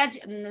Maharaj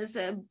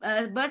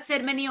birth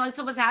ceremony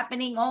also was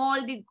happening.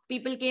 All the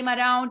people came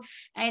around,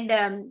 and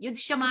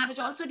Yudhishthira Maharaj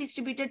also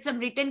distributed some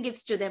written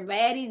gifts to them.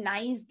 Very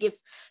nice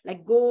gifts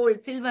like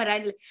gold, silver,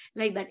 and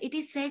like that. It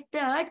is said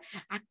that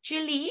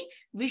actually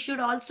we should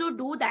also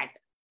do that.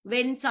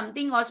 When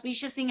something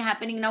auspicious thing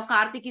happening, now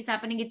Kartik is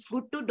happening, it's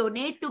good to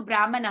donate to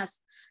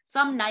Brahmanas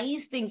some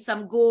nice things,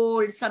 some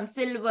gold, some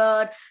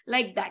silver,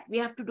 like that. We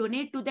have to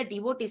donate to the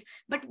devotees.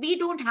 But we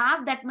don't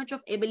have that much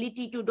of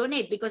ability to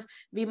donate because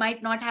we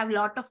might not have a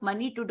lot of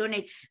money to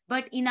donate.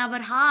 But in our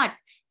heart,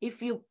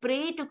 if you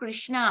pray to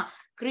Krishna,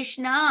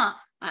 Krishna,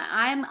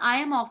 I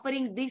am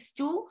offering this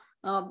to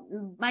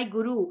my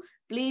Guru.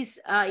 Please,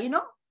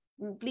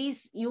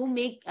 please you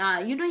make,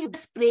 you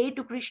just pray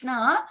to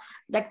Krishna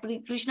that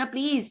Krishna,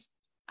 please,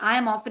 I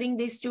am offering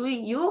this to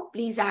you,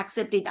 please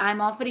accept it. I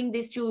am offering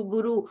this to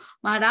Guru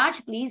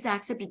Maharaj, please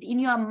accept it. In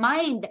your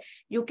mind,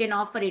 you can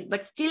offer it,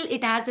 but still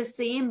it has the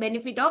same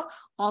benefit of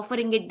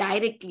offering it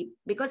directly,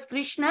 because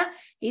Krishna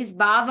is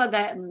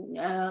Bhavagrahi.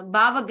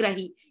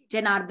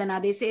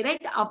 Janardana, they say,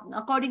 right?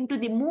 According to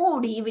the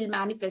mood, he will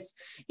manifest.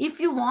 If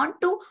you want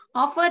to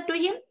offer to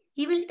him,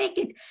 he will take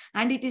it.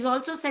 And it is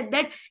also said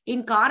that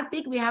in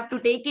Kartik, we have to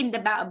take in the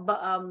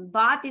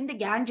bath in the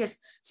Ganges.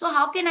 So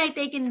how can I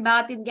take in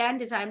bath in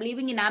Ganges? I'm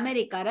living in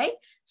America, right?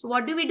 So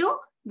what do?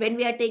 When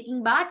we are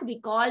taking bath, we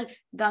call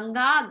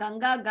Ganga,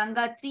 Ganga,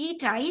 Ganga 3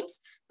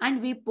 times,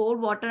 and we pour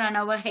water on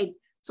our head.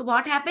 So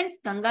what happens?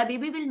 Ganga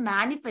Devi will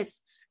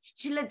manifest.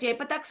 Srila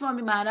Jayapatak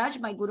Swami Maharaj,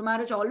 my Guru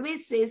Maharaj,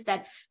 always says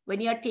that when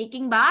you are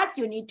taking bath,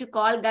 you need to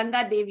call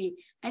Ganga Devi,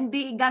 and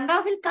the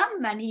Ganga will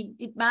come and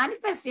it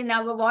manifests in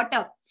our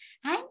water,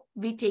 and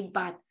we take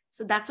bath.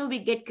 So that's how we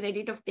get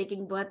credit of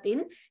taking bath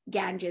in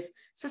Ganges.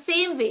 So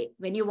same way,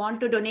 when you want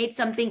to donate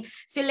something,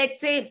 so let's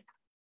say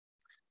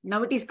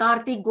now it is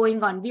Kartik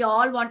going on. We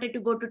all wanted to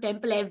go to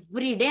temple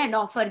every day and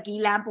offer ghee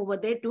lamp over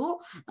there to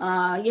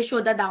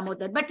Yashoda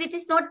Damodar. But it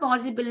is not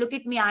possible. Look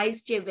at me, I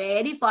stay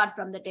very far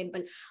from the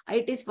temple.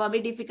 It is for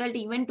me difficult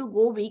even to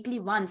go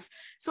weekly once.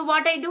 So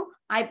what I do?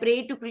 I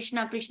pray to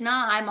Krishna,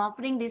 Krishna, I'm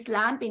offering this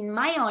lamp in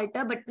my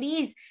altar, but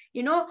please,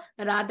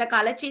 Radha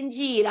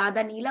Kalachenji,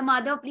 Radha Neela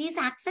Madhav, please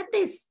accept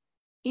this.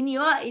 In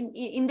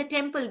the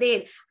temple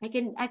there, I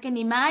can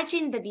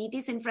imagine the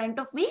deities in front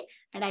of me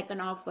and I can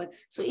offer.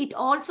 So it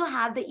also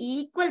have the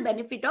equal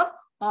benefit of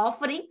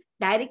offering,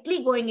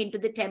 directly going into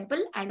the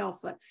temple and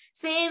offer.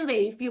 Same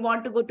way, if you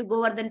want to go to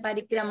Govardhan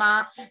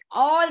Parikrama,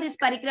 all this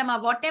Parikrama,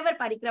 whatever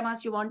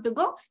Parikramas you want to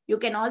go, you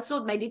can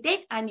also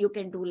meditate and you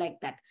can do like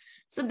that.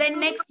 So then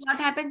next, what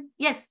happened?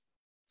 Yes,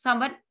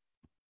 someone?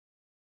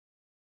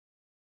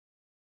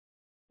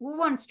 Who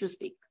wants to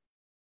speak?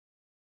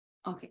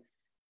 Okay,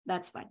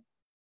 that's fine.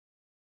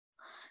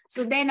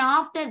 So then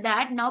after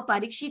that, now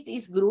Parikshit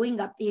is growing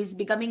up. He is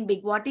becoming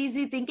big. What is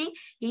he thinking?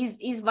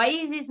 Why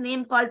is his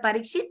name called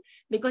Parikshit?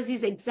 Because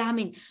he's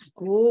examined.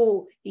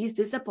 Oh, is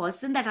this a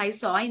person that I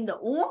saw in the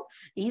womb?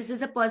 Is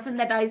this a person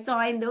that I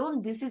saw in the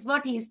womb? This is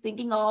what he is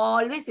thinking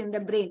always in the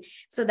brain.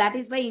 So that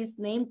is why his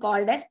name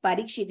called as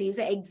Parikshit. He is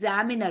an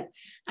examiner.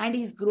 And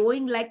he's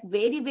growing like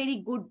very, very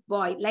good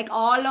boy. Like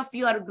all of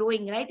you are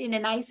growing, right? In a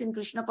nice and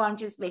Krishna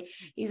conscious way.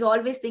 He's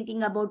always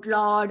thinking about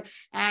Lord.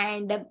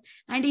 And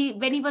when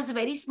he was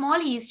very small,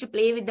 he used to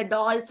play with the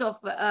dolls of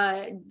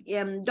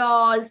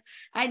dolls.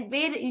 And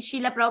where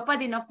Srila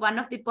Prabhupada, in one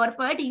of the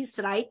purport, he's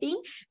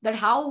writing that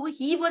how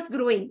he was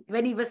growing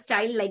when he was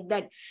child like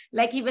that.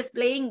 Like he was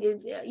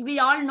playing, we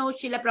all know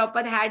Srila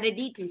Prabhupada had a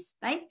deities,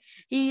 right?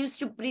 He used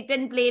to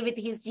pretend play with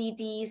his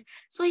deities.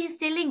 So he's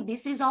telling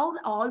this is how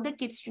all the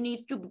kids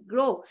need to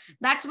grow.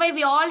 That's why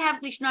we all have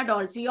Krishna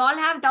dolls. We all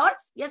have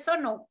dolls? Yes or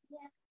no?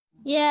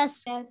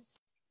 Yes.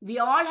 We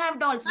all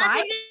have dolls.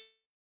 Why?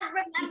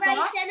 Remember I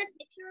sent a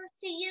picture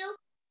to you?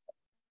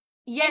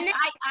 Yes,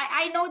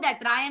 I know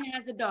that Ryan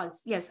has a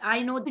dolls. Yes,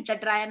 I know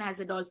that Ryan has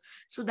a dolls.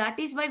 So that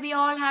is why we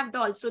all have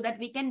dolls, so that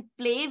we can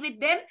play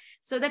with them,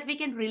 so that we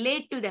can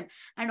relate to them.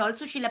 And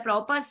also Srila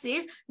Prabhupada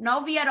says,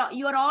 now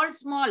you are all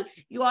small.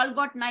 You all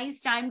got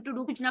nice time to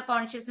do Krishna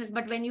consciousness.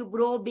 But when you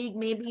grow big,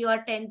 maybe you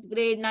are 10th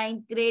grade,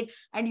 9th grade,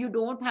 and you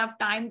don't have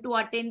time to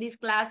attend these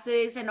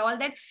classes and all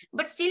that.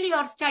 But still you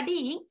are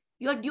studying,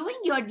 you are doing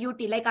your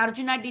duty, like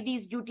Arjuna did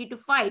his duty to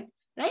fight,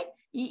 right?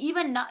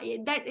 Even now,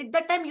 that at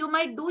that time you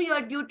might do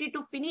your duty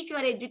to finish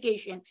your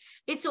education.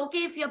 It's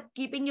okay if you're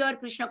keeping your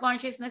Krishna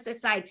consciousness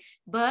aside.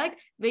 But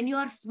when you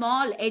are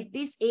small at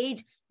this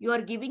age, you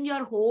are giving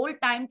your whole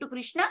time to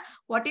Krishna.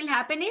 What will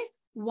happen is,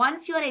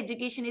 once your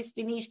education is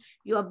finished,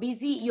 you are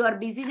busy, your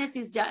busyness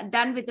is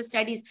done with the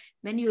studies,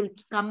 then you will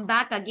come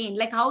back again.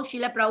 Like how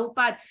Srila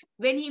Prabhupada,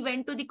 when he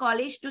went to the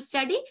college to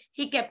study,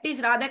 he kept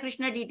his Radha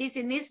Krishna deities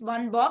in his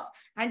one box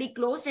and he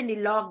closed and he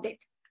locked it.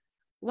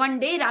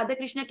 One day, Radha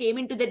Krishna came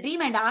into the dream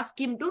and asked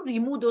him to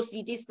remove those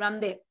deities from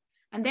there.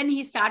 And then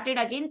he started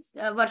again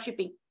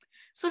worshipping.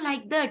 So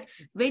like that,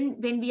 when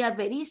we are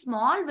very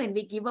small, when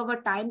we give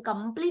our time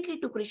completely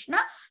to Krishna,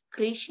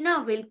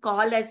 Krishna will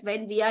call us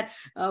when we are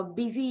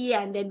busy,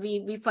 and then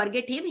we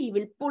forget him. He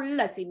will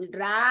pull us, he will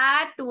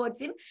drag towards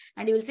him,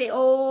 and he will say,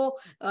 oh,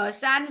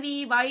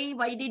 Sanvi,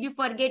 why did you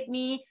forget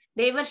me?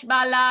 Devarsh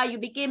Bala, you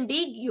became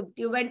big,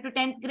 you went to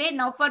 10th grade,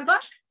 now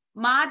forgot.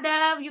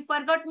 Madhav, you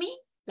forgot me.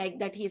 Like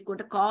that, he's going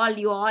to call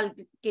you all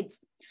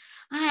kids.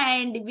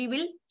 And we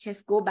will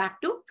just go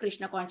back to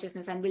Krishna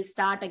consciousness, and we'll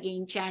start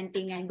again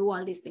chanting and do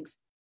all these things.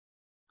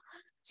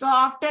 So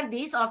after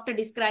this, after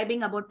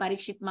describing about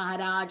Parikshit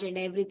Maharaj and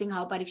everything,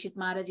 how Parikshit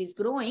Maharaj is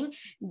growing,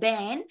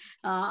 then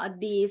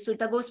the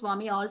Sutta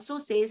Goswami also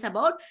says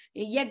about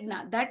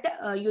Yagna, that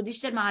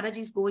Yudhishthira Maharaj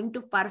is going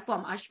to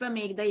perform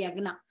Ashwamedha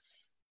Yagna.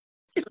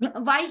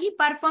 Why he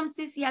performs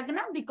this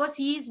yagna? Because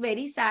he is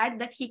very sad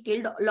that he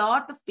killed a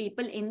lot of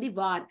people in the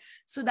war.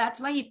 So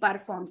that's why he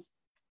performs.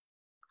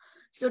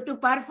 So to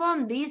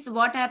perform this,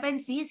 what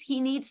happens is he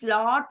needs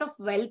lot of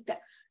wealth.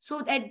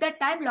 So at that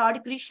time,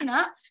 Lord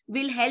Krishna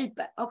will help.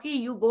 Okay,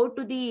 you go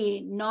to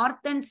the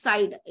northern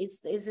side. Is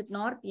it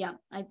north? Yeah,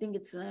 I think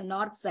it's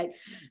north side.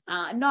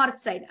 North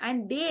side.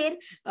 And there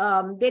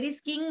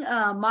is King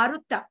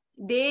Marutha.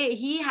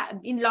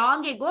 In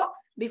long ago,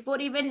 before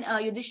even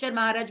Yudhishthira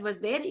Maharaj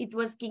was there, it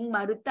was King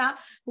Marutha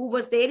who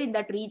was there in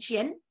that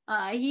region.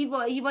 He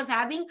was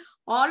having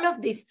all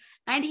of this,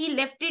 and he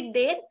left it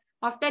there.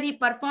 After he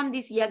performed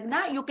this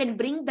yagna, you can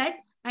bring that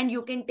and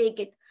you can take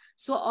it.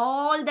 So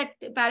all that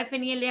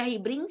paraphernalia he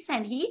brings,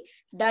 and he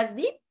does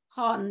the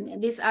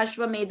this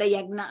Ashwamedha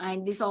yagna,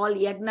 and this all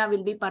yagna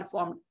will be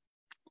performed.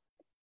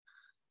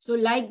 So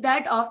like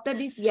that, after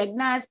this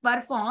yagna is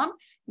performed,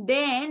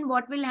 then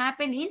what will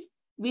happen is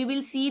we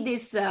will see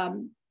this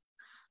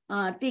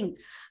thing.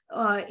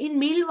 In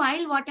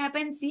meanwhile, what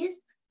happens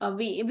is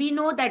we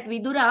know that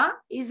Vidura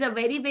is a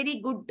very, very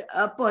good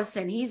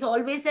person. He is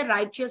always a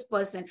righteous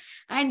person,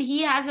 and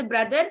he has a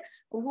brother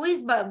who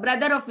is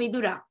brother of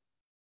Vidura.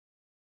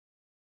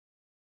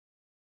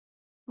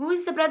 Who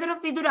is the brother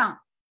of Vidura?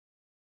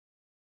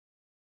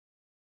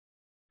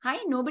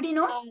 Hi, nobody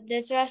knows?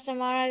 Dhritarashtra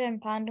Maharaj and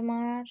Pandu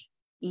Maharaj.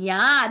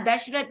 Yeah,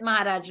 Dashrath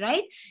Maharaj,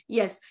 right?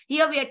 Yes,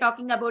 here we are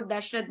talking about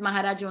Dashrath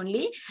Maharaj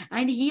only,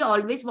 and he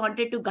always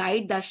wanted to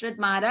guide Dashrath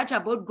Maharaj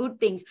about good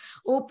things.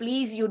 Oh,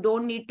 please, you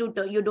don't need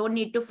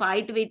to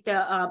fight with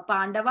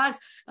Pandavas.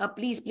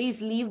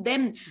 Please leave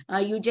them.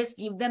 You just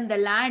give them the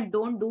land.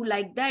 Don't do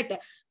like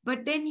that.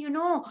 But then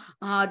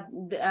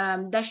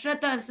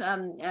Dashratha's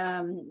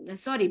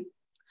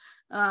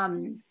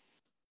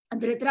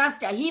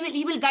Dhritarashtra,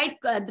 he will guide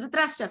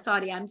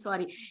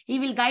Dhritarashtra. He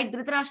will guide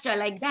Dhritarashtra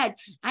like that.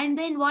 And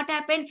then what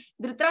happened?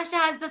 Dhritarashtra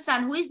has the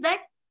son. Who is that?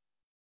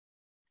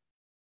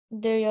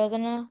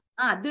 Duryodhana.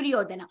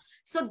 Duryodhana.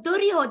 So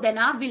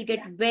Duryodhana will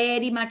get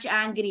very much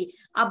angry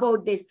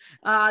about this.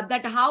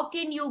 That how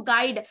can you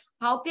guide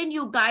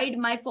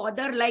my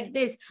father like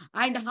this?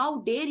 And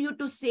how dare you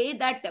to say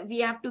that we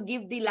have to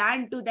give the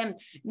land to them?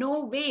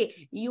 No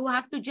way. You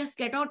have to just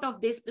get out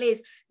of this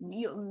place.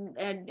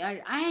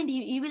 And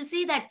he will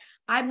say that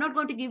I'm not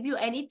going to give you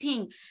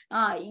anything.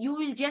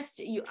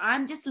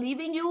 I'm just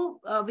leaving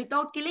you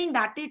without killing.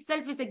 That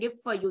itself is a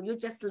gift for you. You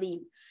just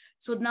leave.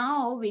 So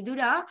now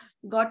Vidura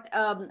got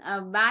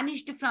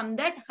vanished from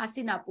that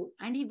Hastinapur,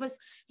 and he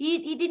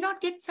did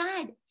not get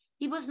sad.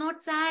 He was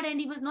not sad, and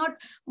he was not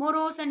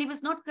morose, and he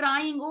was not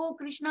crying. Oh,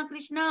 Krishna,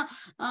 Dhritarashtra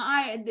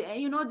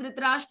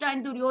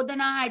and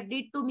Duryodhana had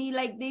did to me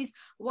like this.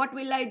 What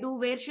will I do?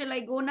 Where shall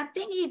I go?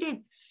 Nothing he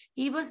did.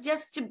 He was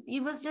just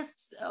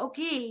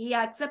okay. He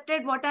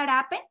accepted what had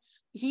happened.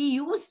 He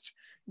used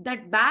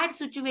that bad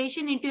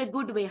situation into a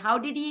good way. How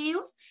did he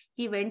use?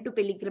 He went to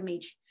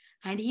pilgrimage,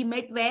 and he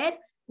met where?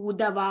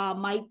 Uddhava,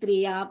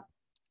 Maitreya.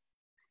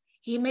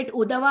 He met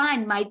Uddhava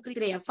and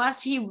Maitreya.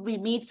 First, he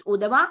meets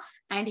Uddhava,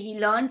 and he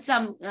learns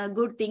some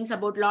good things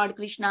about Lord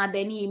Krishna.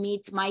 Then he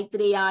meets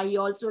Maitreya. He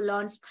also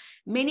learns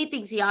many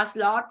things. He asks a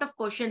lot of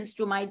questions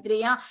to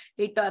Maitreya.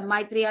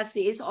 Maitreya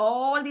says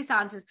all these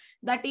answers.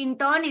 That in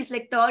turn is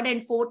like third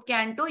and fourth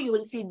canto. You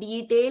will see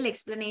detailed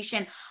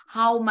explanation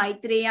how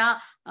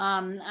Maitreya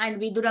and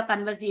Vidura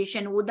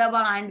conversation,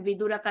 Uddhava and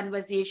Vidura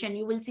conversation.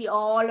 You will see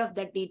all of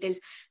the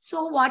details.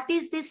 So what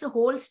is this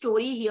whole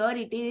story here?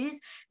 It is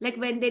like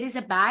when there is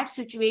a bad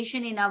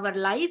situation in our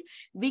life,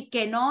 we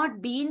cannot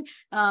be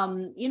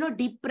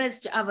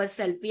depressed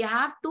ourselves. We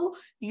have to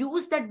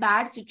use that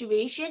bad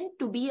situation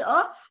to be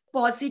a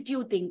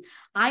positive thing.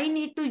 I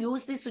need to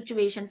use this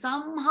situation.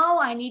 Somehow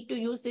I need to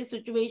use this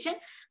situation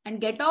and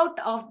get out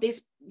of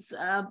this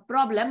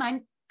problem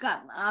and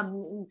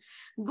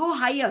go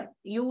higher.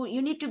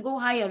 You need to go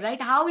higher,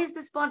 right? How is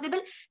this possible?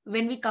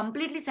 When we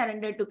completely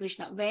surrender to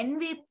Krishna. When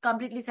we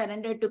completely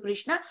surrender to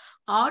Krishna,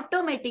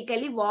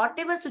 automatically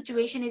whatever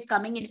situation is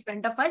coming in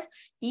front of us,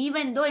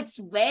 even though it's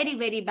very,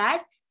 very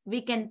bad, we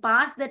can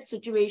pass that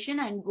situation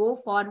and go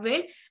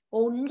forward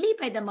only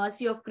by the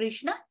mercy of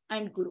Krishna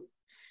and Guru.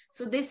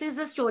 So this is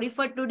the story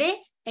for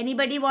today.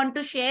 Anybody want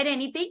to share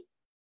anything?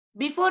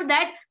 Before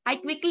that, I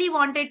quickly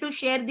wanted to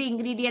share the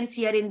ingredients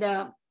here in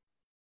the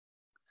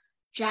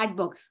chat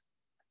box.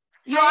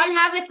 You all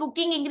have the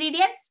cooking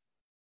ingredients?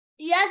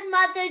 Yes,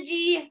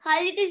 Mataji.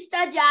 Hare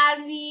Krishna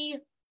Janvi.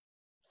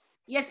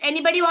 Yes.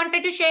 Anybody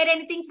wanted to share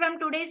anything from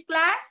today's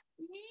class?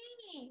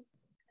 Me.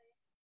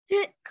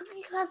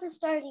 Cooking class is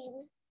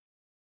starting.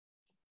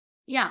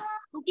 Yeah.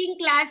 Cooking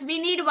class. We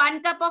need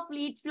 1 cup of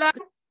wheat flour,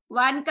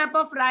 1 cup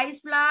of rice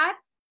flour.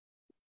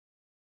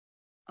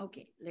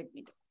 Okay. Let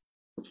me do.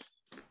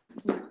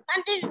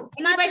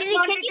 Anybody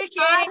wanted to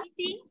share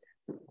anything?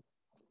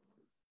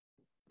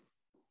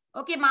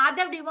 Okay,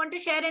 Madhav, do you want to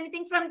share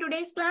anything from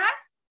today's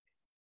class?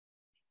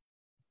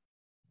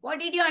 What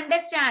did you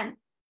understand?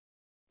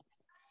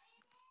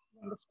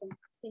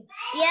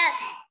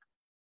 Yes.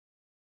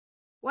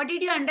 What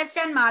did you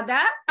understand,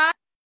 Madhav?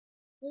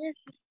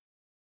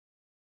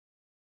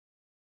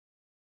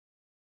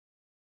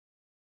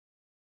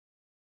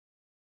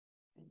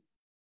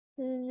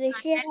 We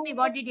Tell me,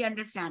 what did you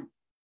understand?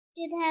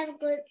 should have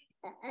good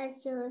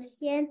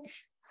association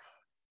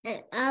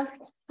of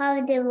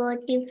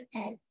devotive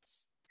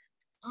friends.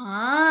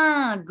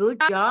 Ah,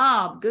 good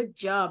job. Good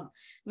job.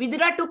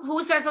 Vidura took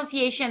whose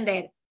association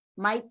there?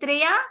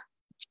 Maitreya?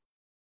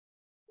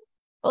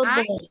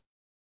 And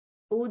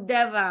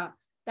Uddhava.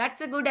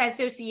 That's a good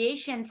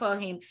association for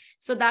him.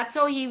 So that's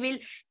how he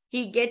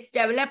gets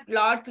developed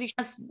Lord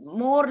Krishna's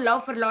more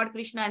love for Lord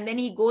Krishna, and then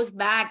he goes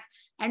back,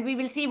 and we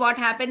will see what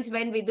happens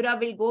when Vidura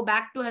will go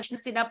back to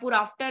Hastinapur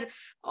after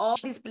all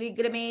this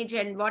pilgrimage,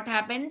 and what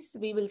happens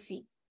we will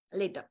see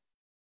later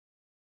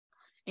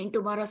in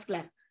tomorrow's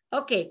class.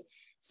 Okay.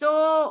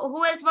 So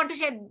who else want to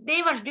share?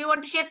 Devarsh, do you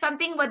want to share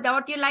something with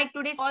what you like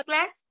today's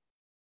class?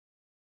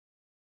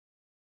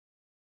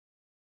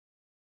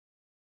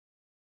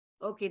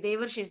 Okay,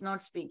 Devarsh is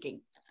not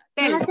speaking.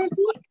 Tell.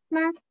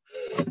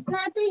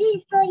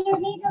 Mataji, so you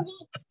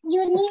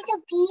need to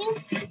be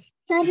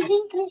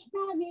serving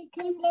Krishna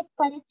became like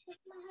Parikshit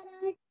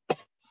Maharaj,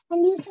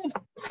 and you should like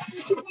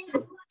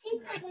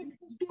think about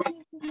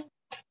Krishna.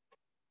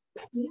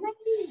 You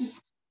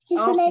should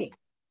Okay.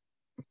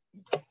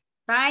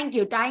 Thank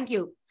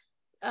you.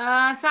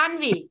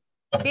 Sanvi,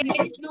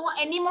 there is no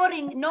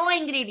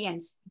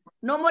ingredients.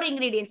 No more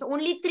ingredients.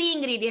 Only 3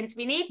 ingredients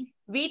we need.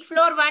 Wheat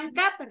flour 1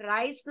 cup,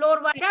 rice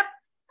flour 1 cup,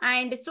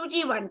 and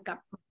sooji 1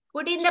 cup.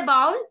 Put in the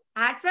bowl,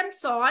 add some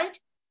salt,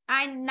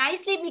 and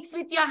nicely mix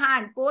with your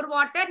hand. Pour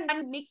water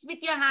and mix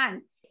with your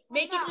hand.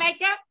 Make it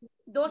like a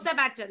dosa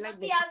batter, like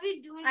this.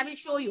 I will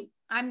show you.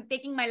 I'm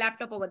taking my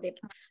laptop over there.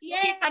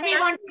 Yes, okay, Sanvi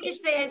wants to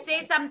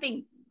say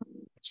something.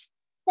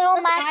 So,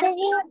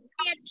 Mataji,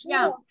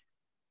 yeah.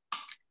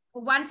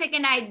 1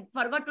 second, I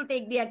forgot to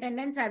take the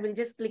attendance. I will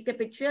just click a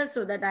picture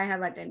so that I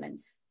have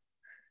attendance.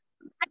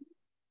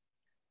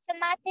 So,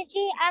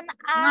 Mataji, I'm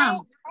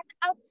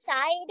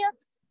outside, so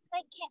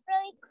I can't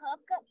really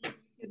cook.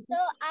 So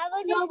I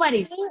was no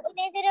worries. Is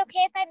it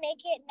okay if I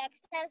make it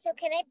next time? So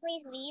can I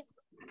please leave?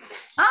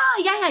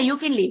 Yeah, you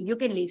can leave. You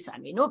can leave,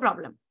 Sanvi. No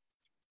problem.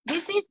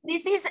 This is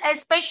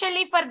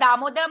especially for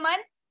Damodar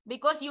month,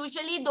 because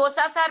usually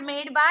dosas are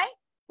made by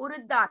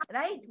urud dal,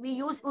 right? We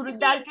use urud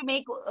dal to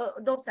make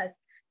dosas.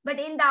 But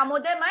in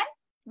Damodar month,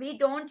 we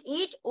don't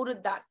eat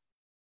urud dal.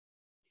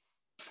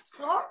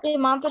 So, hey,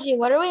 Mataji,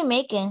 what are we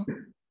making?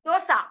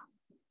 Dosa.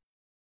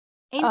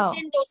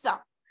 Instant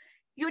dosa.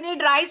 You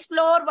need rice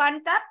flour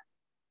 1 cup.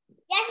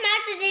 Yes,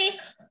 Mataji.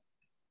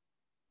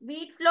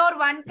 Wheat flour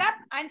 1 cup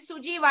and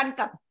sooji 1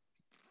 cup.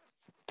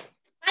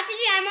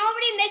 Mataji, I'm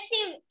already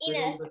mixing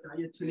enough.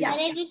 Yeah.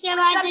 Hare Krishna,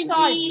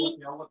 Mataji.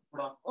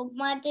 Oh,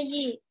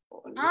 Mataji.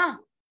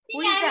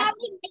 Who is that?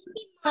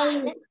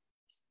 Mataji.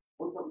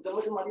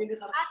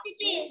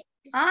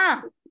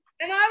 I'm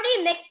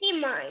already mixing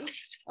mine.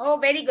 Oh,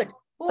 very good.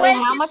 Wait,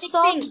 how much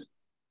salt?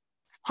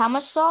 How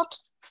much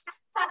salt?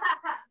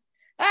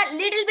 A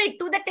little bit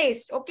to the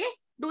taste, okay?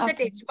 Do the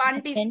taste.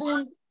 1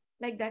 teaspoon,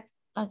 like that.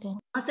 Okay.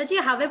 Mataji,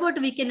 how about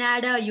we can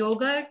add a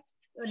yogurt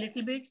a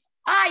little bit?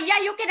 Yeah,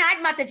 you can add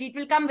Mataji. It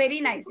will come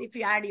very nice if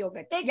you add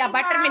yogurt. Yeah,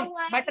 buttermilk.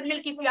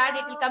 Buttermilk, if you add,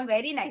 it will come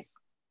very nice.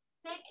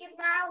 Making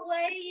my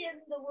way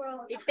in the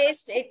world. It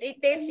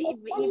tastes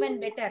even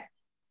better.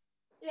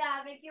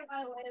 Yeah, making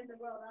my way in the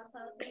world. That's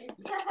how it is.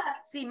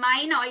 See,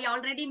 mine, I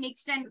already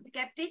mixed and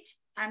kept it.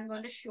 I'm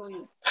going to show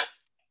you.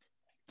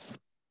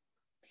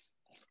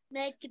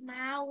 Making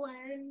my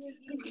way.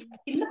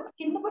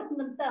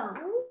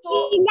 So,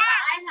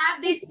 I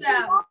have this.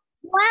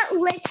 What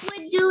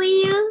liquid do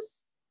we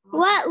use?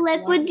 What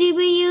liquid do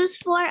we use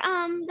for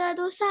the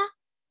dosa?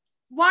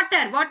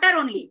 Water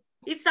only.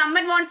 If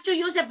someone wants to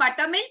use a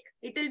buttermilk,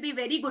 it will be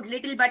very good.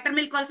 Little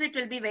buttermilk also, it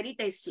will be very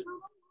tasty.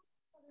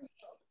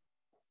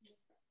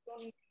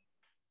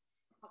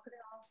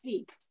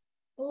 See.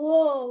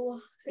 Oh,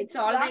 it's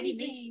already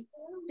mixed.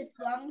 It's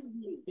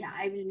yeah,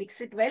 I will mix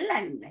it well,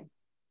 and then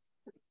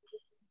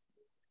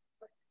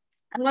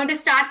I'm going to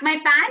start my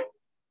pan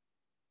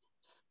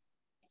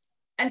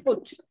and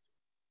put.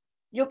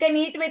 You can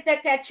eat with a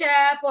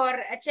ketchup or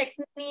a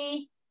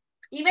chutney.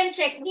 Even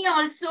chutney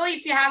also,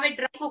 if you have a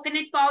dry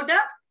coconut powder,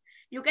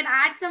 you can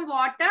add some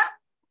water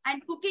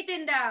and cook it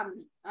in the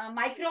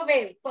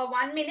microwave for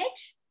 1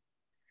 minute.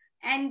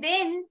 And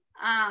then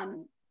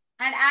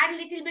and add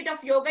little bit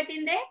of yogurt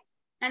in there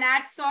and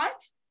add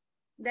salt.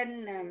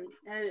 Then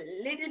a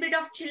little bit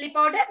of chili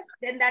powder.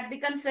 Then that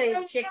becomes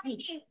a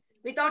chutney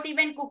without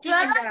even cooking.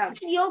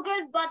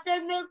 Yogurt,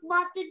 buttermilk,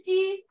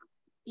 Mataji.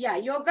 Yeah,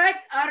 yogurt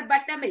or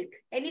buttermilk,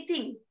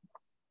 anything.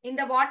 In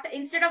the water,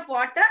 instead of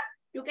water,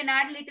 you can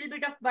add little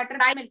bit of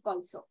buttermilk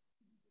also.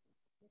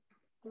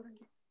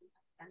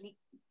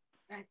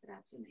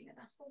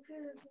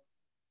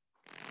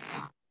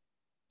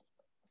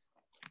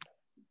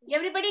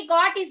 Everybody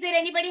got? Is there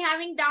anybody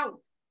having doubt?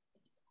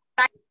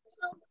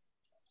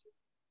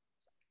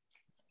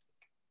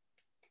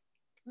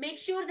 Make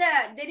sure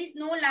that there is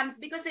no lumps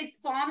because it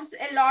forms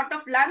a lot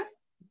of lumps.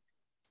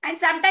 And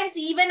sometimes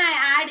even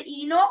I add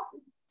Eno.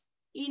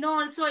 Eno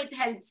also it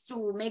helps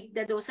to make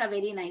the dosa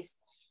very nice.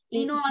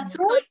 Eno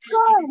also.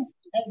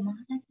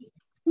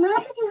 Mataji,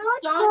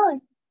 what's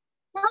good?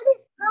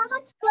 How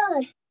much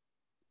good?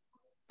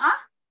 Huh?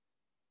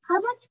 How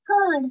much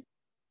good?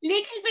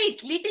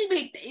 Little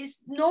bit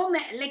is no,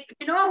 like,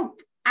 you know,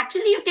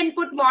 actually you can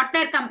put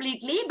water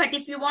completely, but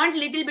if you want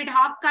little bit,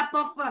 half cup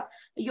of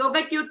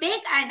yogurt you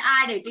take and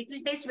add it. It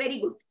will taste very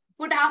good.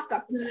 Put half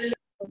cup.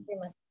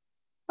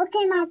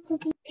 Okay,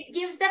 Mataji. It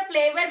gives the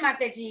flavor,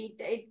 Mataji.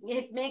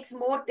 It makes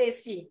more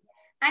tasty.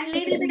 And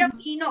little bit of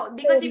Eno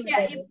because if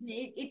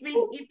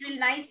it will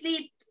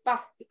nicely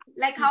puff.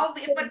 Like how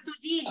for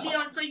sooji idli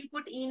also you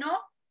put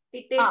Eno.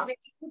 It tastes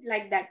very good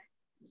like that.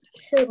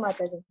 Sure,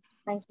 Mataji.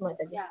 Thank you,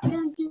 Mataji. Yeah.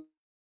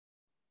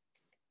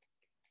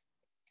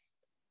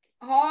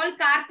 Whole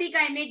Kartik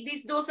I make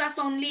these dosas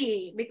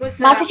only because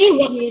Mataji,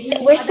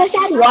 we're supposed to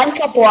add 1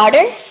 cup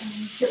water.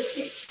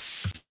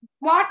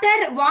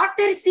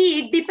 Water.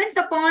 See, it depends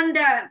upon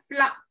the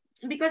flour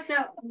because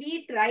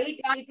we tried.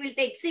 It will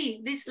take.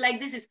 See, this like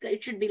this is.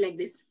 It should be like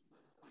this.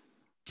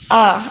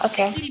 Ah,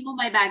 okay. Let me remove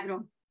my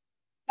background.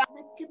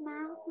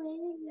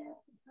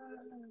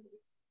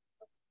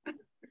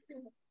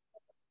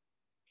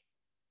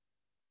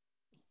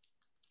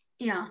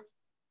 Yeah.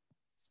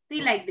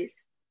 See, like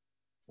this.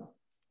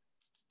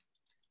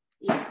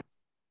 Yeah.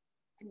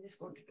 I'm just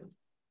going to do.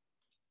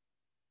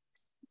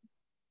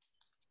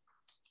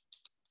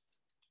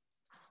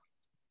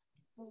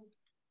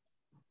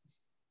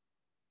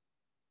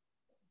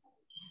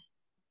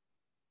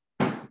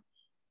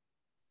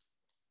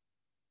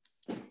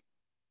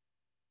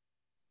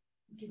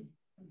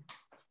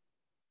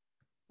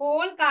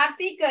 Whole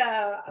Kartik,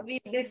 we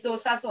this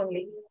dosas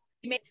only.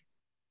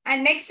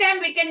 And next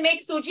time we can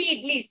make sooji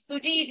idlis.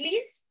 Sooji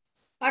idlis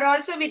are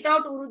also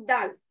without urud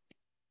dal.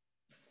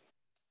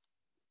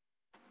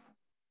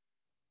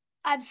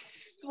 I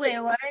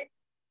swear what?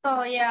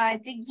 Oh yeah, I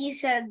think he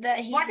said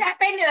that. What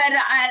happened,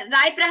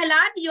 Rai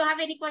Prahlad? You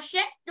have any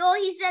question? No,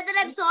 he said that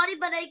I'm sorry,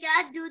 but I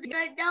can't do that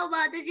right now,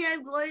 Mataji.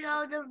 I'm going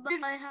out of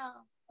my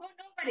house. Oh,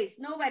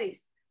 no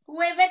worries.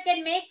 Whoever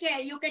can make,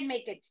 you can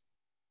make it.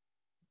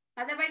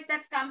 Otherwise,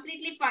 that's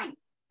completely fine.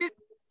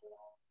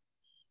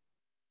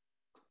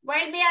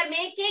 While we are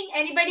making,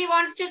 anybody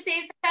wants to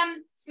say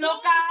some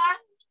sloka?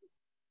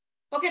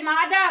 Okay,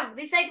 Madhav,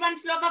 recite one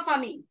sloka for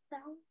me.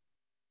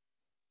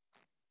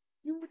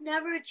 You would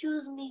never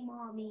choose me,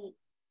 mommy.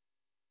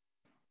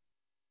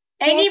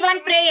 Any one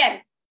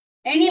prayer.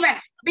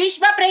 Anyone.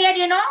 Bhishma prayer,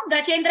 you know.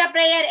 Gachendra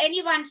prayer,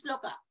 any one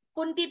sloka.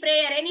 Kunti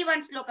prayer, any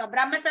one sloka.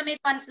 Brahma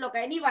Samhita, one sloka,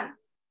 anyone.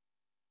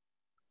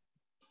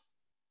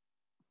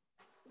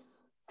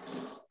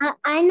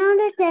 I know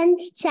the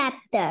 10th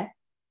chapter.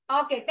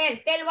 Okay,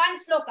 tell one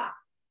sloka.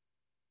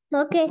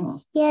 Okay.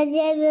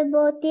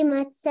 Yajayavibhoti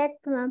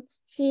matsatvam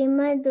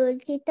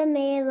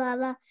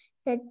Srimadurjitamevava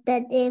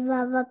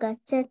Tattadevava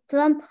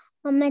gachatvam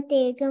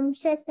Amatejam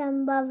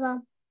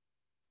Sambhava.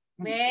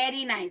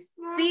 Very nice.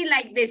 See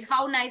like this,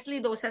 how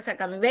nicely dosas are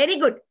coming. Very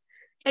good.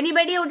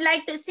 Anybody would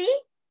like to see?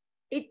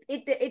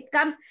 It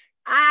comes.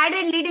 I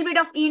added a little bit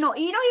of Eno.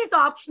 Eno is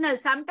optional.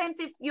 Sometimes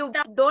if you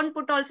don't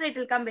put also, it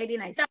will come very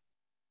nice.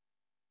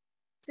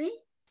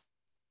 See?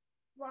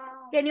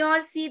 Wow. Can you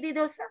all see the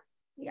dosa?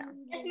 Yeah.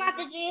 Yes,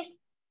 Mataji.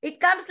 It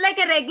comes like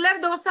a regular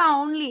dosa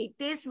only.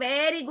 Tastes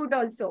very good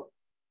also.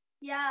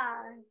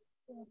 Yeah.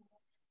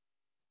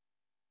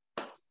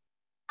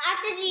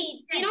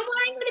 Mataji, you know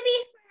what I'm going to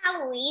be for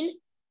Halloween?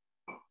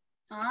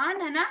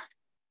 Nana?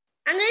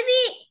 I'm going to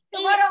be...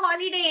 Tomorrow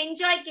holiday,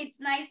 enjoy kids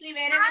nicely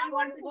wherever you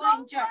want to go,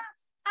 enjoy.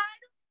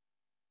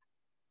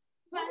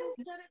 Friends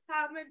gonna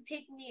come and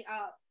pick me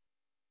up.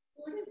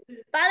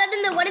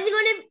 Balavinda, what are you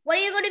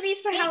gonna be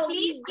for Halloween?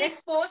 Please, let's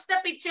post the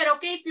picture,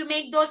 okay? If you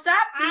make dosa,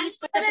 please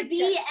post the picture. I'm gonna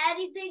be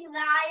anything,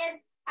 Ryan.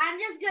 I'm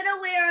just gonna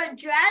wear a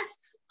dress,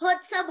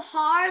 put some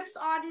hearts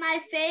on my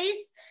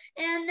face,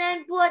 and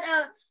then put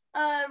a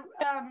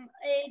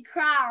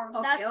crown.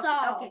 Okay, That's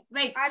all. Okay.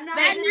 Wait. I'm not.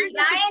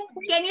 Ryan,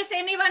 can you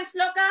say me one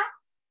sloka?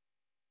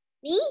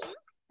 Me?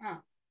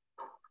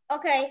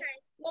 Okay.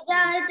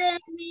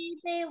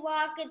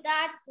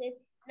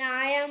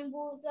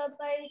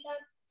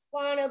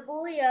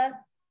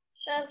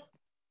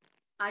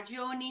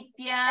 Ajo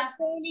nitya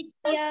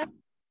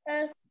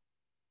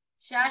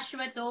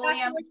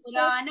shashvatoyam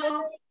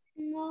purano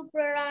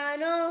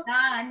Purano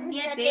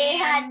nanyate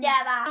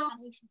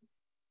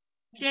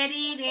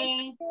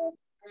Sharire.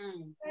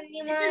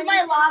 This is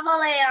my lava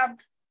lamp.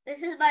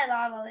 This is my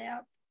lava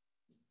lamp.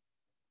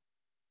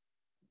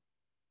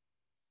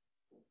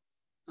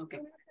 Okay.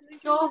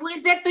 So who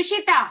is there?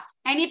 Tushita.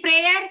 Any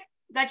prayer?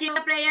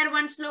 Gachita prayer,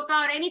 one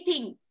sloka or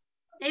anything?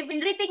 If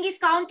everything is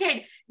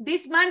counted,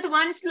 this month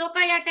one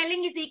sloka you are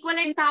telling is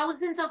equivalent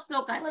thousands of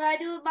slokas.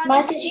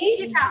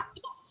 Mataji,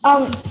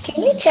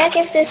 can you check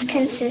if this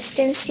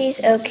consistency is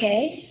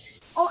okay?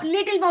 Oh,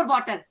 little more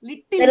water.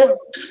 Little more.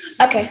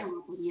 Okay.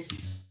 Yes.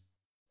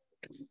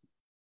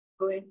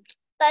 Go ahead.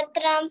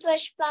 Patram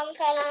pushpam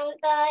phalam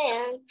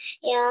kayam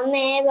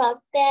yame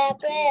bhakta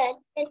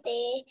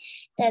prayachate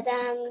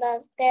tadam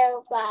bhakta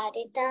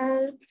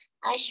upaditam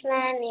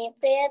ashmani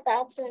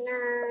priyatatuna.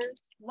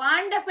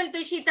 Wonderful,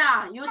 Tushita.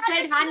 You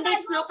said 100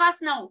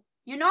 slokas now.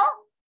 You know?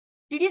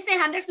 Did you say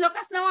 100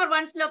 slokas now or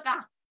one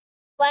sloka?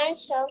 One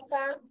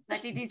sloka.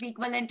 But it is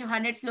equivalent to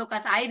 100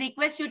 slokas. I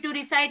request you to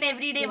recite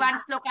every day one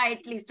sloka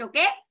at least,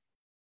 okay?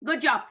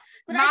 Good job.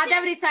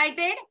 Madhav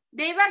recited.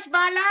 Devarsh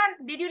Bala,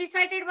 did you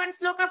recited one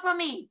sloka for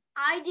me?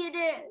 I did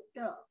it.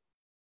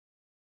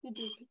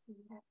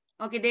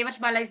 Okay, Devarsh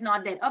Bala is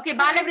not there. Okay,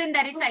 Bala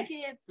Vrinda, recite.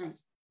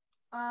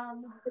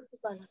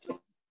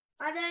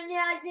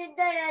 Ananya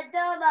Siddha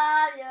Yadda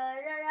Bharya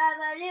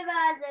Ramari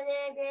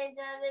Vasare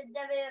Desha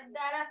Vidya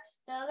Vivdara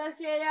Yoga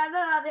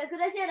Srirama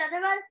Abhyakuda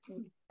Sriradavar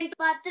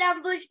Patram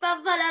Pushpam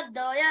Phalam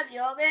Doyam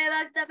Yome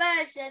Bhakta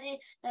Parashari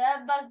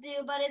Bhakti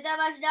Uparita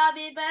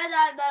Vashnami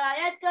Paradan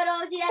Barayat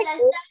Karosi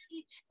Alastani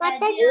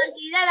Mataji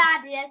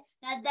Radhya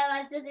Nadda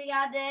Vasati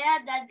Gadeya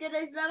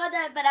Dadkarishmama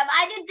Param. I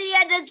did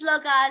 300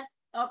 slokas.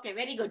 Okay,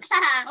 very good.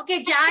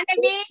 Okay,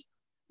 Janani.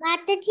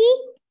 Mataji.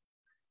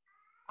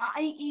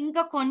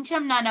 ఇంకా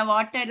కొంచెం నాన్న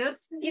water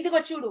ఇదిగో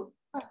చూడు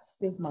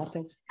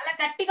అలా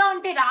గట్టిగా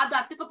ఉంటే రాదు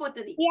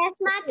అతుక్కుపోతుంది. Yes,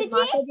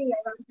 Mataji.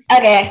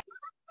 Okay.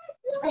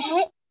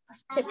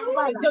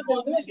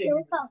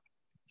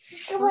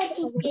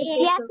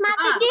 Yes,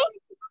 Mataji.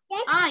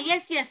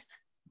 Yes, yes.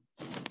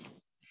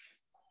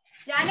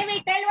 Janani,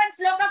 tell one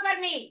sloka for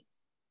me.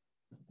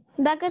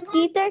 Bhagavad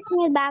Gita is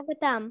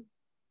Bhagavatam.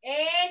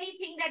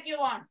 Anything that you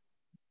want.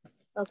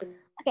 Okay.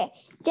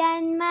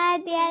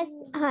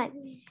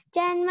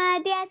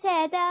 Janmadya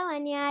Seda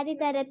Vanyadi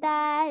Tarata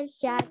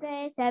Shate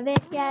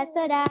Savitya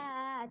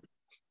Surat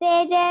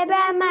Teje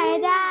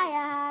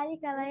Brahmadaya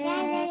Harikavaya.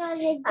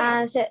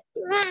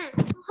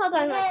 Hold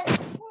on.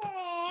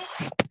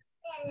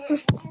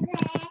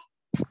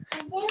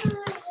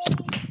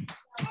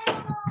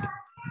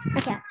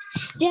 Okay.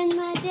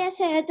 Janmadya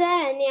Seda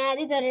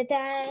Vanyadi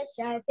Tarata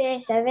Shate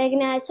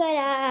Savigna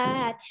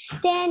Surat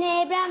Tene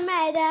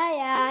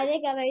Brahmadaya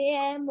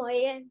Harikavaya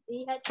Moyanti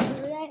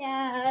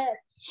Haturayat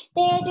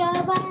Tejo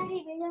Bari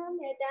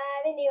Vinamyata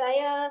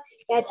Vinivaya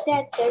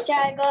Yatatya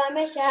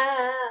Shagamesha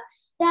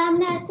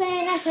Tamna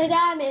Svena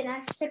Sadamena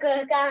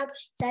Shakukam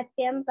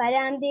Satyam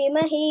Param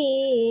Dhimahi.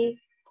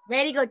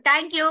 Very good.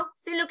 Thank you.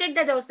 See, look at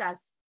the dosas.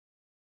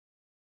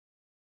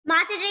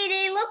 Mataji,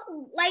 they look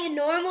like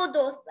normal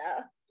dosa.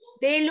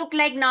 They look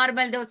like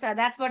normal dosa.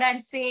 That's what I'm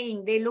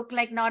saying. They look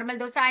like normal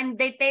dosa and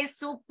they taste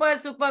super,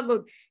 super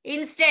good.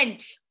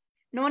 Instant.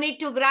 No need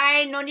to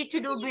grind. No need to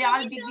do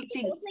all big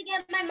things.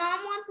 My mom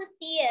wants to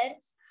see it.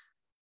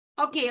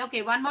 Okay,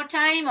 okay. One more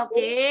time.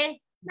 Okay.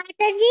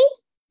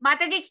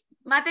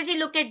 Mataji,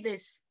 look at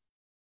this.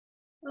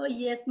 Oh,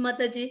 yes,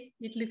 Mataji.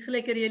 It looks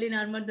like a really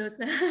normal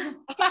dosa.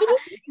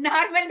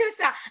 Normal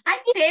dosa. And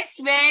tastes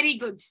very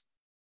good.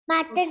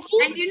 Mataji.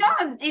 And you know,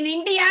 in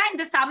India, in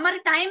the summer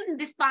time,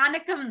 this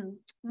panakam,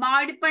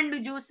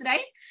 maadipandu juice,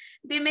 right?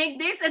 They make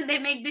this and they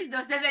make this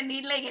dosas and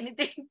eat like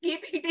anything.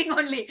 Keep eating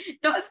only.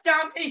 Don't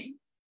stop eating.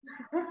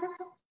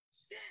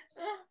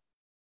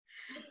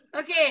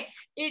 Okay.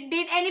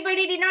 Did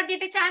anybody not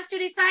get a chance to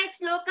recite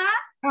sloka?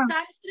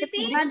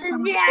 Saraswati?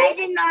 Mataji, I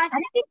did not.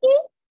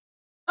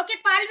 Okay,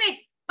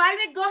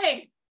 Palvit, go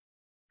ahead.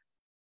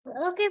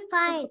 Okay,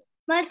 fine.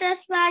 First has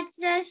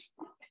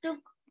to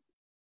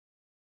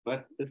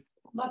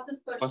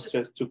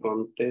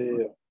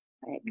compare.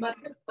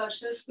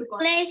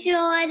 Klesho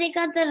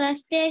adikata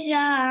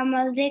rastesha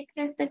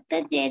amalvikastakta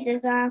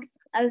chetasa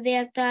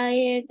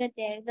alvyaktaye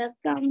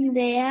katerdakkam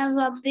deya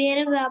vabhir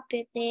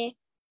vapyate.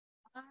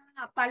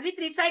 Palvit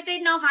recited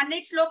now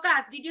 100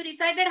 slokas. Did you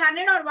recite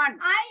 100 or 1?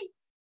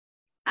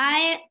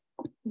 I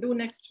Do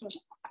next one.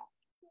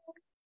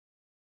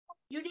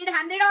 You did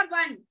 100 or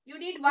 1? You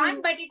did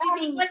 1, but it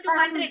is equal to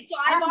 100. So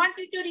I want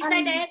you to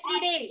recite every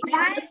day.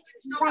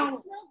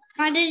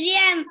 Mataji,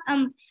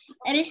 I'm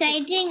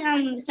reciting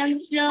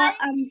some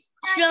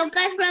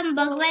slokas from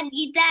Bhagavad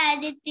Gita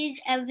as it is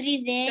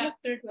every day.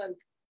 Chapter 12.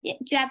 Yeah,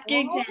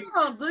 chapter 12.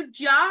 Oh, good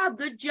job.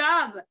 Good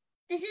job.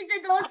 This is the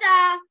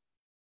dosa.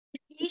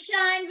 Isha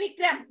and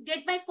Vikram,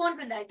 get my phone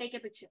from there. I'll take a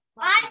picture.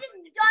 I do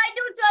 12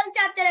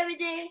 chapter every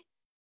day.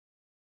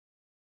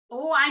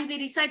 Oh, and we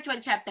recite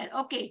 12 chapter.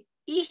 Okay.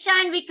 Isha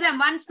and Vikram,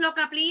 one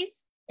sloka,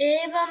 please.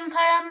 Evam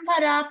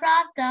parampara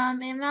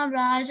praptam imam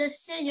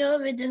rajasya yo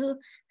viduhu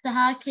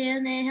saha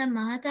kirneha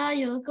mahata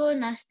yogo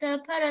nashta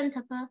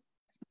parantapa.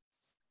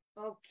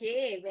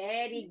 Okay,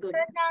 very good.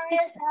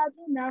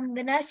 Sadhunam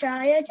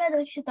vinashaya cha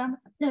dushyatam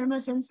dharma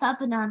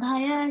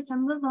samsthapanadhaya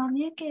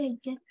sambhavamya ke.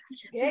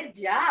 Good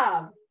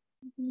job.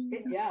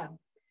 Good job.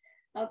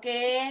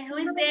 Okay, who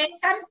is there?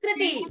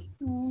 Samskriti.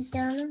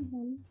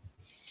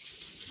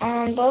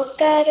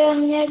 Bhoktaram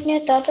yajna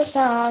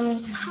tapasam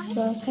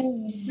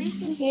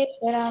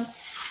Bhoktaram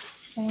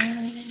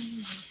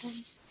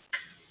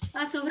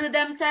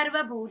Suhridam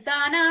sarva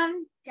bhutanam.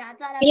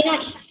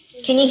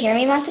 Can you hear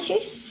me, Mataji?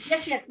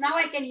 Yes, yes, now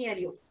I can hear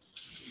you.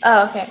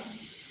 Oh, okay.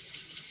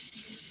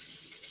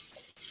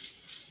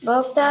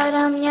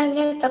 Bhoktaram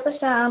yajna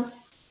tapasam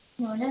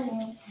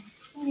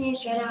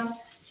Ishwaram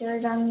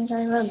Shridam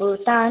sarva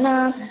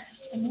bhutanam.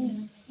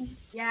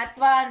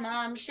 Yatva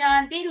mam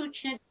shanti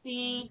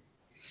ruchyati.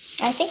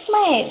 I think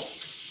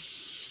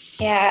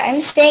I'm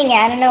staying.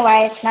 I don't know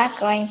why it's not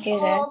going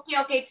through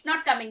Okay, it's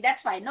not coming.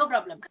 That's fine. No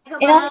problem.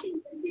 the.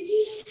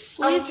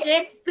 Who is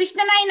there?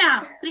 Krishna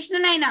Naina.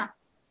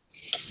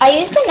 I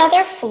used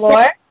another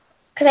floor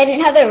because I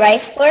didn't have the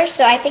rice flour,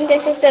 so I think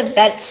this is the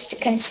best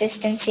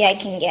consistency I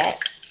can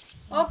get.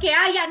 Okay,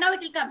 yeah, now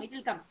it will come.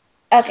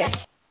 Okay.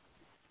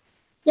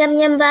 Yam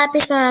yam vapi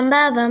swaram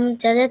bhavam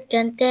charit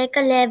kante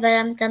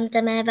kalevaram tam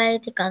tameva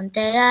iti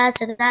kanteya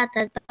sada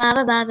tad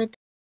bhava bhavit.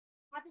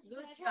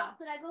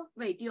 Should I go?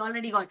 Wait, you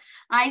already got.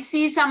 I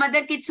see some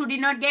other kids who did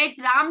not get.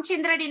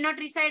 Ramchandra did not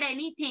recite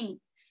anything.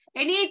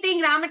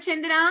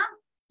 Ramachandra?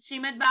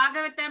 Srimad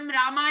Bhagavatam,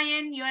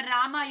 Ramayan. You are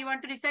Rama. You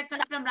want to recite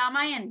something from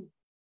Ramayan?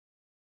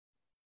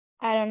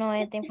 I don't know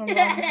anything from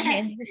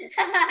Ramayan.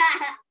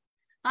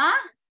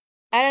 Huh?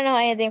 I don't know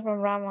anything from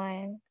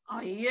Ramayan.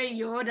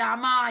 Yo,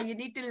 Rama, you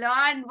need to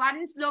learn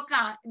one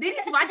sloka. There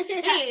is one,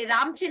 hey,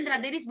 Ramchandra,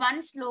 there is one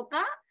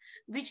sloka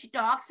which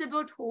talks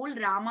about whole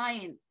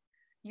Ramayan.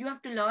 You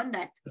have to learn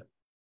that.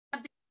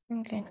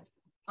 Okay.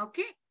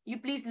 Okay, you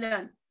please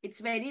learn. It's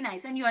very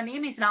nice. And your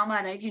name is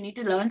Rama, right? You need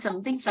to learn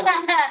something from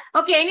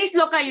Okay, any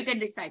sloka you can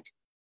recite.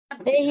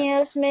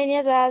 Dehiyasmin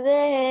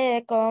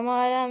yadade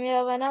kaumaram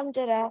yavanam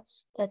jara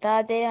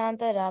tata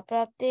dehantara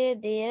prapti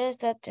dhiras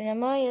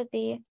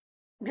tatrinamoyati.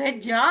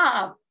 Good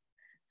job.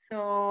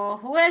 So,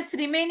 who else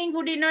remaining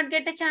who did not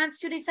get a chance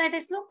to recite a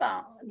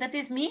sloka? That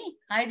is me.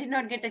 I did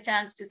not get a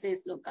chance to say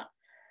sloka.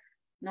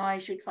 Now I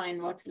should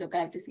find what sloka I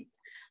have to see.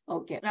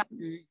 Okay.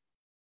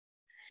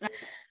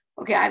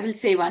 Okay, I will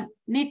say one.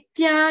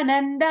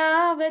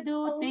 Nityananda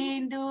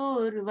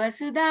Vadutindur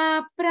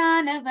Vasudha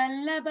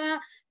Pranavallabha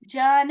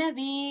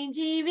Janavi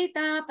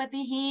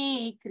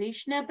Jivitapatihi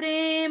Krishna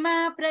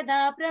Prema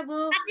Prada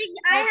Prabhu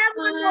I have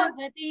one more.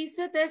 Bhagavati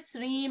Sutta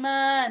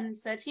Sriman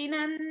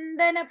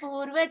Sachinandana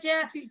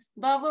Purvaja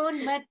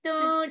Bhavun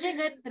Matto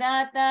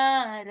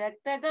Jagatrata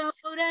Rakta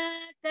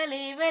Gaura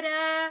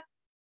Kalevara.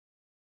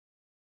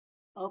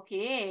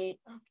 Okay.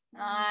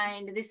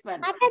 And this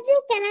one. Mataji,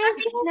 can I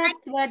say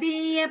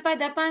Tvadiya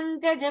pada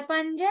pankaja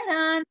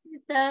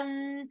panjarantam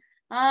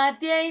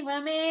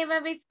Atyaivamev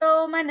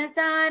viso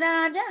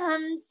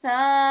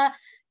manasarajahamsa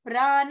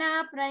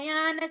Prana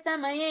prayana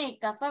samaye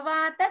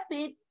kafavata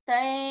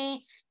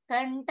pittai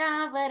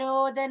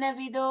Kantavarodana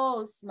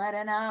vido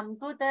smaranam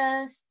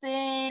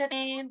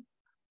kutaste.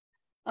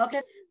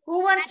 Okay.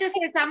 Who wants to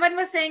say? Someone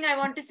was saying I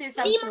want to say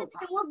some sloka.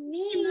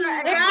 Please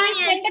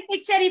send a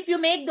picture if you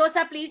make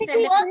dosa. Please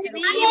send a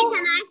picture.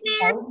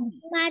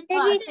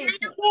 Mataji,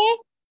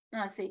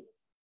 Say. Say.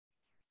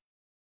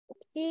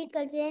 Sri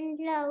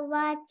Gajendra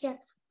Vacha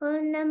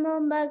Om Namo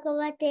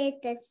Bhagavate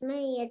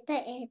Tasmai Yata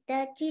Eta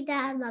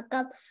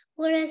Chidamakam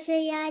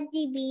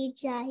Purashayadi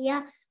Bijaya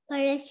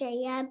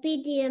Parashaya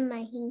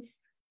Bidirmahi.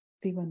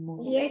 See one more.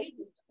 Yes,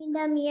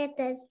 Idam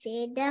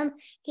Yatasdam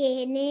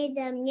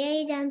Kenedam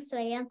Yedam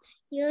Swayam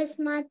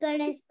Yosmat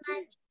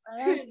Parasmat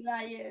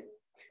Ryan.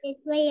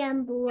 Swayam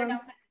Buam.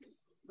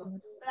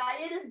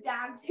 Ryan is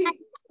dancing.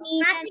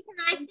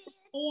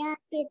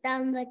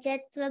 Pitam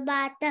Vachatva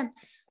Batam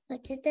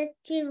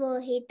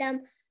Vachatatvivohitam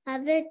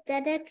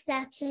Avitadak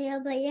Sakshaya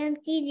Bayam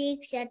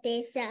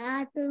Tidikshate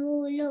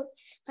Saatmulo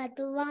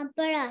Patuvam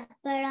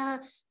Para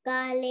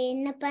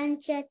Kalena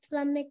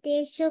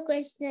Panchatvamiteshu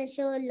Krishna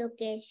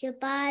Sholokeshu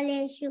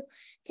Paleshu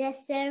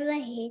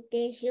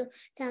Jasarvahiteshu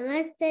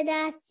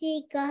Tamastadasi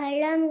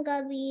Kaharam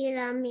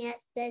Gaviram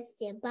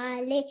Yastasya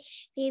Bale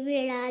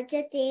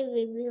Vivirajate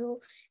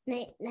Vibhu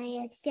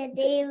Nayasya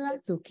Deva.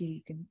 It's okay.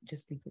 You can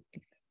just leave it.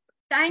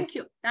 Thank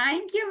you,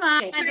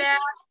 ma.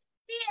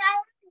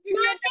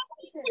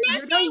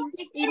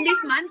 In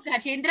this month,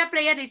 Chandra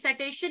prayer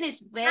recitation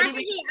is very.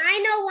 I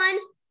know one.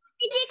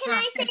 Can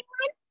I say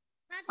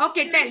one?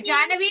 Okay, tell.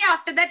 Janavi,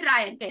 after that,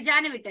 Ryan. Okay,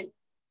 Janavi, tell. Okay.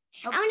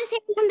 I want to say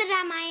from the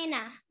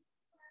Ramayana.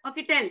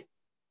 Okay, tell.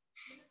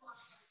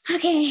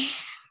 Okay.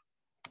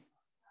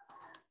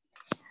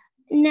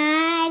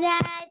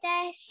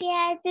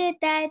 Naradasya tu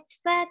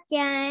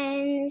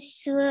tatvakyan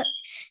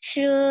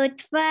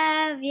shrutva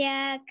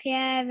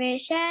vyakya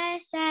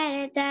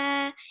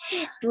vishasarata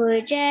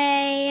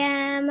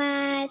pujayama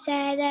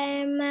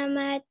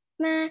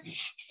sadharmamatma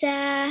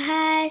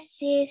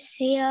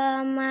sahasisyo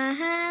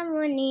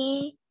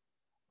mahamuni.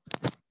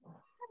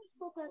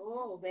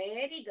 Oh,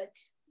 very good.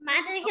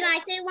 Mataji, can I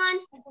say one?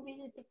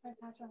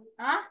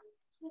 Huh?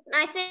 Can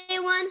I say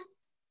one?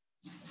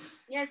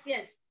 Yes,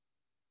 yes.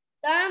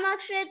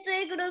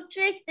 Dharmakshete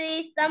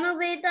Gurukshete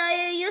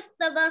Samavitaya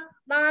Yustava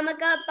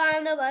Mamaka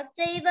Pandava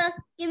Seva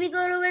Kimi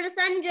Guru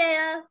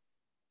Sanjaya.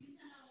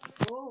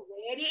 Oh,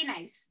 very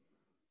nice.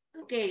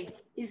 Okay.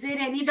 Is there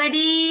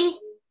anybody?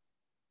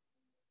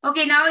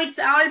 Okay, now it's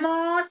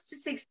almost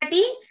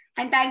 6:30.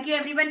 And thank you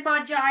everyone for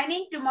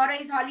joining. Tomorrow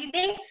is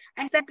holiday.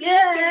 And so please,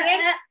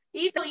 children,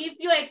 if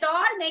you at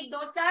all make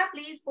dosa,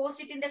 please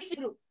post it in the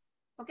group.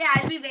 Okay,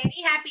 I'll be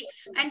very happy.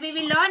 And we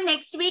will learn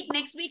next week.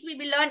 Next week, we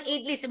will learn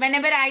idlis.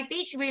 Whenever I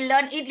teach, we'll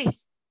learn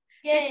idlis.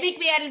 This week,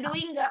 we are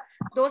doing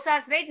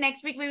dosas, right?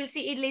 Next week, we will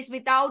see idlis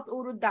without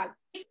urud dal.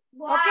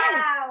 Wow. Okay,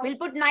 we'll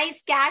put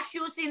nice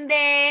cashews in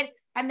there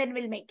and then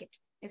we'll make it.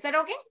 Is that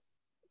okay?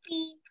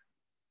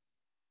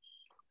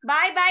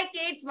 Bye bye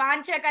kids.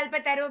 Vancha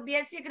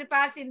kalpatarubhyasya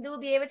kripa sindhu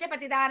bhyevacha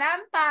patidanam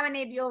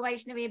pavanebhyo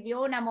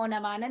vaishnavebhyo namo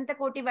namah. Ananta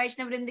koti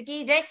Vaishnav Vrinda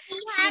ki jai.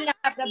 Srila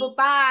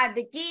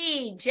Prabhupada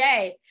ki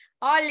jai.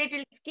 All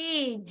little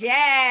ki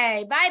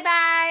jai. Bye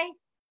bye.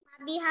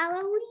 Happy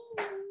Halloween.